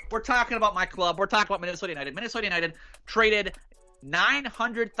 All right, we're talking about my club. We're talking about Minnesota United. Minnesota United traded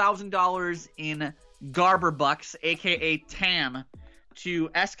 $900,000 in Garber bucks, aka TAM, to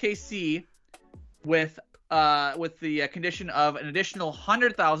SKC with the condition of an additional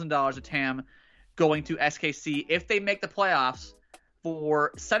 $100,000 of TAM going to SKC if they make the playoffs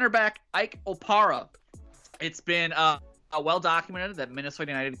for center back Ike Opara. It's been well documented that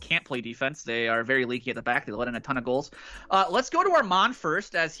Minnesota United can't play defense. They are very leaky at the back. They let in a ton of goals. Let's go to Armand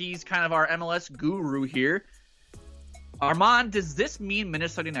first, as he's kind of our MLS guru here. Armand, does this mean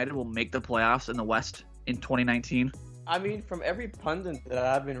Minnesota United will make the playoffs in the West in 2019? I mean, from every pundit that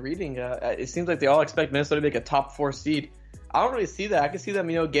I've been reading, it seems like they all expect Minnesota to make a top 4 seed. I don't really see that. I can see them,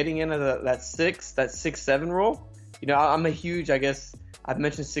 getting in at that 6-7 role. I'm a huge, I guess, I've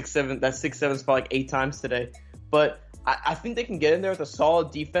mentioned 6-7, that 6-7 spot like 8 times today. But I think they can get in there with a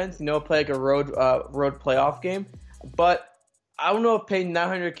solid defense, play like a road playoff game. But I don't know if paying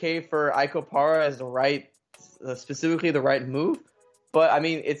 $900K for Ike Opara is specifically the right move. But I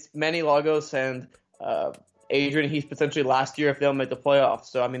mean, it's Manny Lagos and Adrian Heath potentially last year if they don't make the playoffs.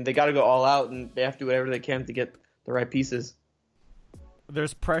 So I mean, they got to go all out and they have to do whatever they can to get the right pieces.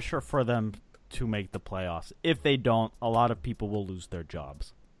 There's pressure for them to make the playoffs. If they don't, a lot of people will lose their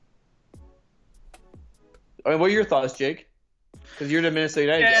jobs. I mean, what are your thoughts, Jake? Because you're the Minnesota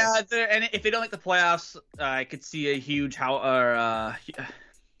United guy. Yeah, and if they don't make the playoffs, I could see a huge I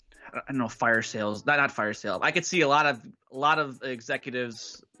don't know, fire sales. Not fire sale. I could see a lot of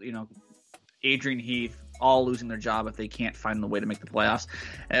executives, Adrian Heath, all losing their job if they can't find the way to make the playoffs.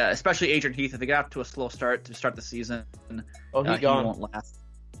 Especially Adrian Heath, if they get off to a slow start to start the season, he he won't last.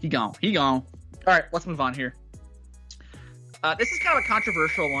 He gone. All right, let's move on here. This is kind of a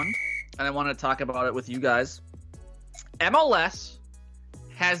controversial one, and I want to talk about it with you guys. MLS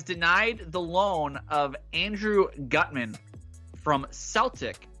has denied the loan of Andrew Gutman from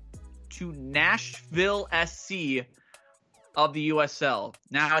Celtic to Nashville SC of the USL.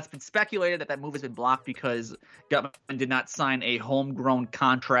 Now, it's been speculated that move has been blocked because Gutman did not sign a homegrown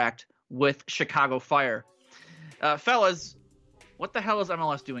contract with Chicago Fire. Fellas, what the hell is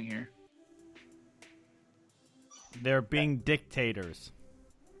MLS doing here? They're being dictators.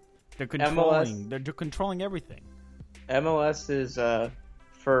 They're controlling. They're controlling everything. MLS is,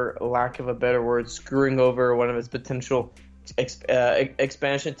 for lack of a better word, screwing over one of its potential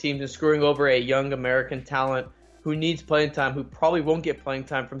expansion teams and screwing over a young American talent who needs playing time, who probably won't get playing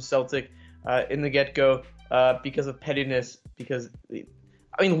time from Celtic in the get-go because of pettiness. Because,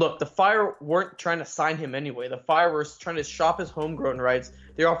 I mean, look, the Fire weren't trying to sign him anyway. The Fire were trying to shop his homegrown rights.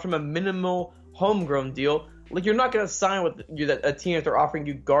 They offered him a minimal homegrown deal. Like, you're not going to sign with a team if they're offering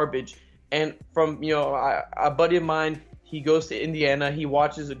you garbage. And from, a buddy of mine, he goes to Indiana. He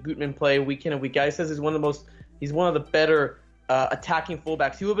watches a Gutman play week in and week out. He says he's one of the better attacking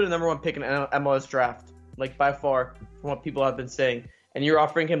fullbacks. He would have been the number one pick in an MLS draft, like by far, from what people have been saying. And you're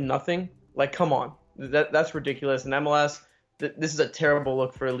offering him nothing? Like, come on. That's ridiculous. And MLS, this is a terrible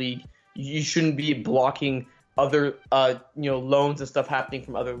look for a league. You shouldn't be blocking other, loans and stuff happening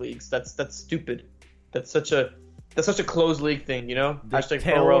from other leagues. That's stupid. That's such a closed league thing, Hashtag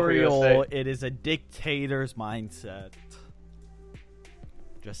Pro World for USA. It is a dictator's mindset.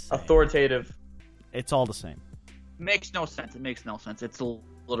 Just saying. Authoritative. It's all the same. Makes no sense. It makes no sense. It's a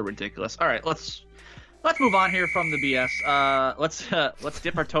little ridiculous. All right, let's move on here from the BS. Let's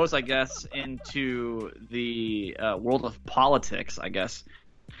dip our toes, I guess, into the world of politics, I guess,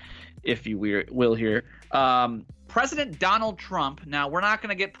 if you will here. President Donald Trump. Now, we're not going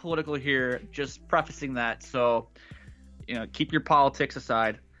to get political here, just prefacing that. So, keep your politics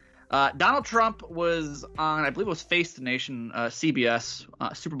aside. Donald Trump was on, I believe it was Face the Nation, CBS,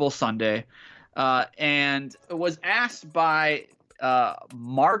 Super Bowl Sunday, and was asked by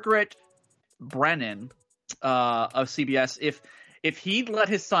Margaret Brennan of CBS if he'd let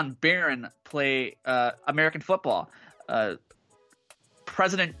his son Barron play American football.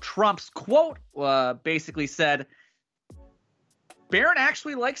 President Trump's quote basically said, Barron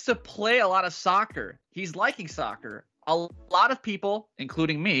actually likes to play a lot of soccer. He's liking soccer. A lot of people,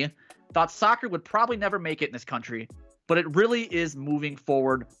 including me, thought soccer would probably never make it in this country, but it really is moving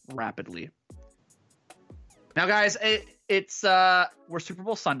forward rapidly. Now, guys, it's we're Super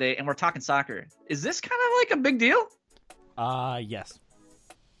Bowl Sunday and we're talking soccer. Is this kind of like a big deal? Yes.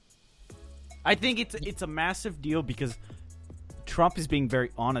 I think it's a massive deal because Trump is being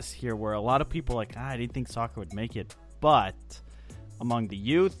very honest here, where a lot of people are like, I didn't think soccer would make it. But among the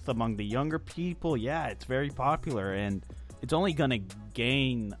youth, among the younger people, yeah, it's very popular, and it's only going to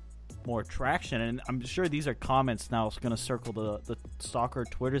gain more traction. And I'm sure these are comments now going to circle the soccer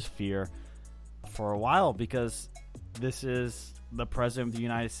Twitter sphere for a while, because this is the President of the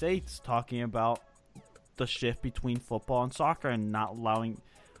United States talking about the shift between football and soccer and not allowing...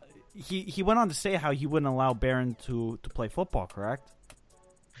 He went on to say how he wouldn't allow Barron to play football, correct?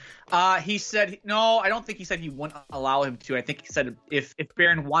 He said no. I don't think he said he wouldn't allow him to. I think he said if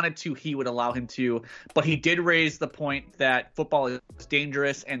Barron wanted to, he would allow him to. But he did raise the point that football is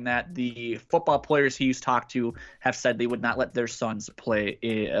dangerous and that the football players he's talked to have said they would not let their sons play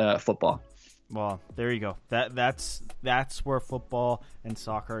football. Well, there you go. That's where football and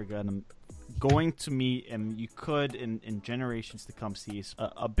soccer are going to meet, and you could in generations to come see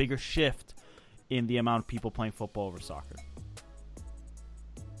a bigger shift in the amount of people playing football over soccer.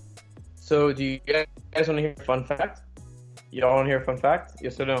 So do you guys want to hear a fun fact? Y'all want to hear a fun fact?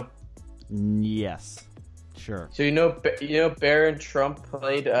 Yes or no? Yes. Sure. So you know Barron Trump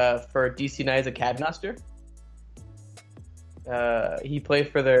played for DC United as a cadmaster? He played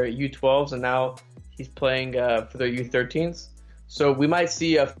for their U12s, and now he's playing for their U13s. So we might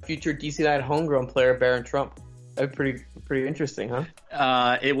see a future DC United homegrown player, Barron Trump. That'd be pretty interesting,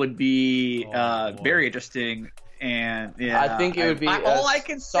 huh? It would be very interesting, and yeah, I think it would be all I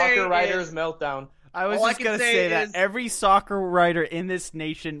can say soccer writer's is, meltdown. I was just going to say that every soccer writer in this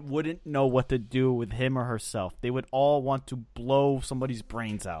nation wouldn't know what to do with him or herself. They would all want to blow somebody's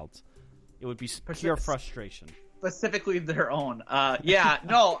brains out. It would be pure frustration. Specifically their own. That's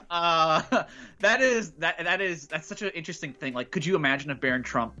such an interesting thing. Like, could you imagine if Barron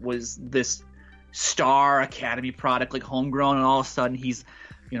Trump was this star academy product, like homegrown, and all of a sudden he's,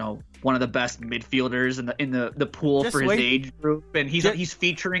 one of the best midfielders in the pool for his age group, and he's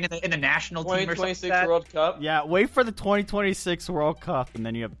featuring in the national team or something like that? World Cup. Yeah, wait for the 2026 World Cup, and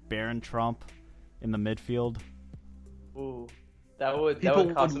then you have Barron Trump in the midfield. Ooh, that would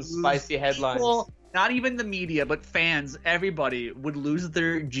cause some spicy headlines. People, not even the media, but fans, everybody would lose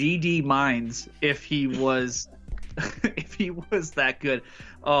their GD minds if he was that good.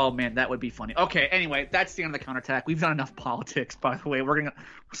 Oh man, that would be funny. Okay, anyway, that's the end of the counterattack. We've done enough politics, by the way.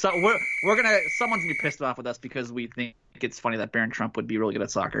 Someone's gonna be pissed off with us because we think it's funny that Barron Trump would be really good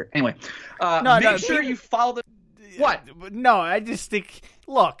at soccer. Anyway, make sure you follow the what? No, I just think,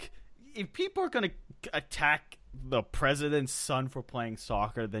 look, if people are gonna attack the president's son for playing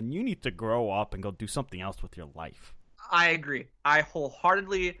soccer, then you need to grow up and go do something else with your life. I agree. I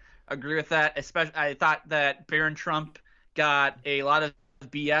wholeheartedly agree with that. Especially, I thought that Barron Trump got a lot of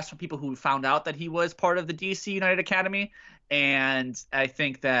BS from people who found out that he was part of the DC United Academy, and I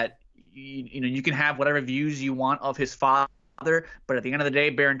think that you can have whatever views you want of his father, but at the end of the day,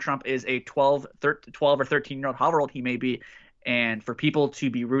 Barron Trump is a 12 or 13-year-old, however old he may be. And for people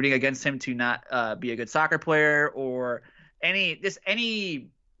to be rooting against him to not be a good soccer player or any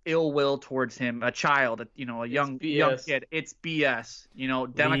ill will towards him, a child, a young kid, it's BS.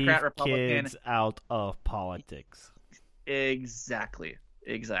 Democrat, Leave Republican, kids out of politics. Exactly.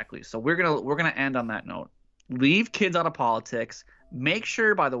 So we're gonna end on that note. Leave kids out of politics. Make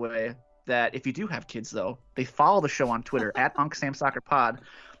sure, by the way, that if you do have kids, though, they follow the show on Twitter at UncSamSoccerPod.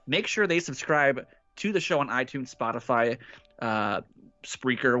 Make sure they subscribe to the show on iTunes, Spotify,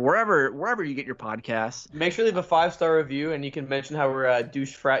 Spreaker, wherever you get your podcasts. Make sure they have a 5-star review, and you can mention how we're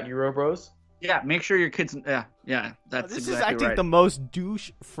douche frat Euro bros. Yeah, make sure your kids. Yeah, that's this exactly is, I think, right. the most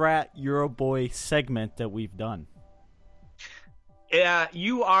douche frat Euro boy segment that we've done. Yeah,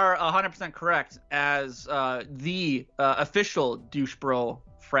 you are 100% correct. As the official douche bro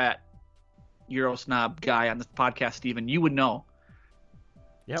frat Euro snob guy on this podcast, Steven, you would know.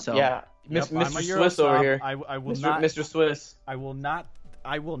 Yep. So, yeah. Mr. Swiss over here. I will Mr. Swiss. I will not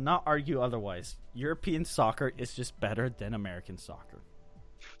argue otherwise. European soccer is just better than American soccer.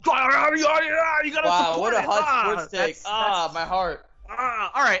 You gotta wow, support what a it. hot sports take. My heart.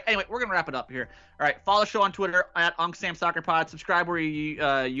 All right. Anyway, we're gonna wrap it up here. All right. Follow the show on Twitter at UncSamSoccerPod. Subscribe wherever you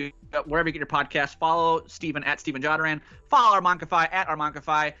get your podcast. Follow Steven at Steven Jodaran. Follow Armancafy at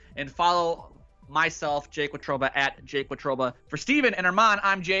Armancafy, and follow myself, Jake Watroba, at Jake Watroba. For Steven and Armand,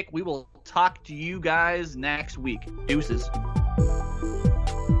 I'm Jake. We will talk to you guys next week. Deuces.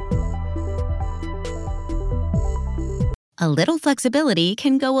 A little flexibility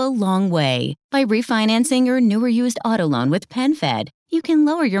can go a long way. By refinancing your new or used auto loan with PenFed, you can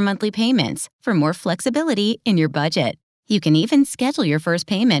lower your monthly payments for more flexibility in your budget. You can even schedule your first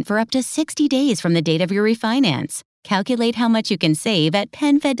payment for up to 60 days from the date of your refinance. Calculate how much you can save at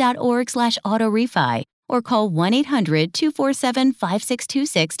PenFed.org/autorefi or call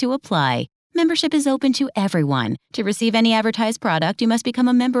 1-800-247-5626 to apply. Membership is open to everyone. To receive any advertised product, you must become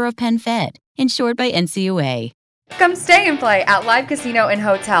a member of PenFed, insured by NCUA. Come stay and play at Live Casino and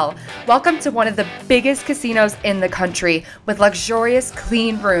Hotel. Welcome to one of the biggest casinos in the country with luxurious,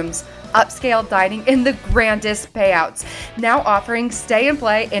 clean rooms, upscale dining, and the grandest payouts. Now offering stay and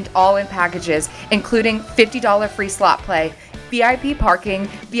play and all-in packages, including $50 free slot play, VIP parking,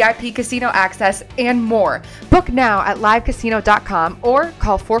 VIP casino access, and more. Book now at livecasino.com or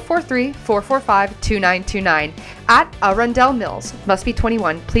call 443-445-2929 at Arundel Mills. Must be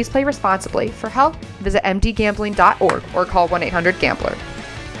 21. Please play responsibly. For help, visit mdgambling.org or call 1-800-GAMBLER.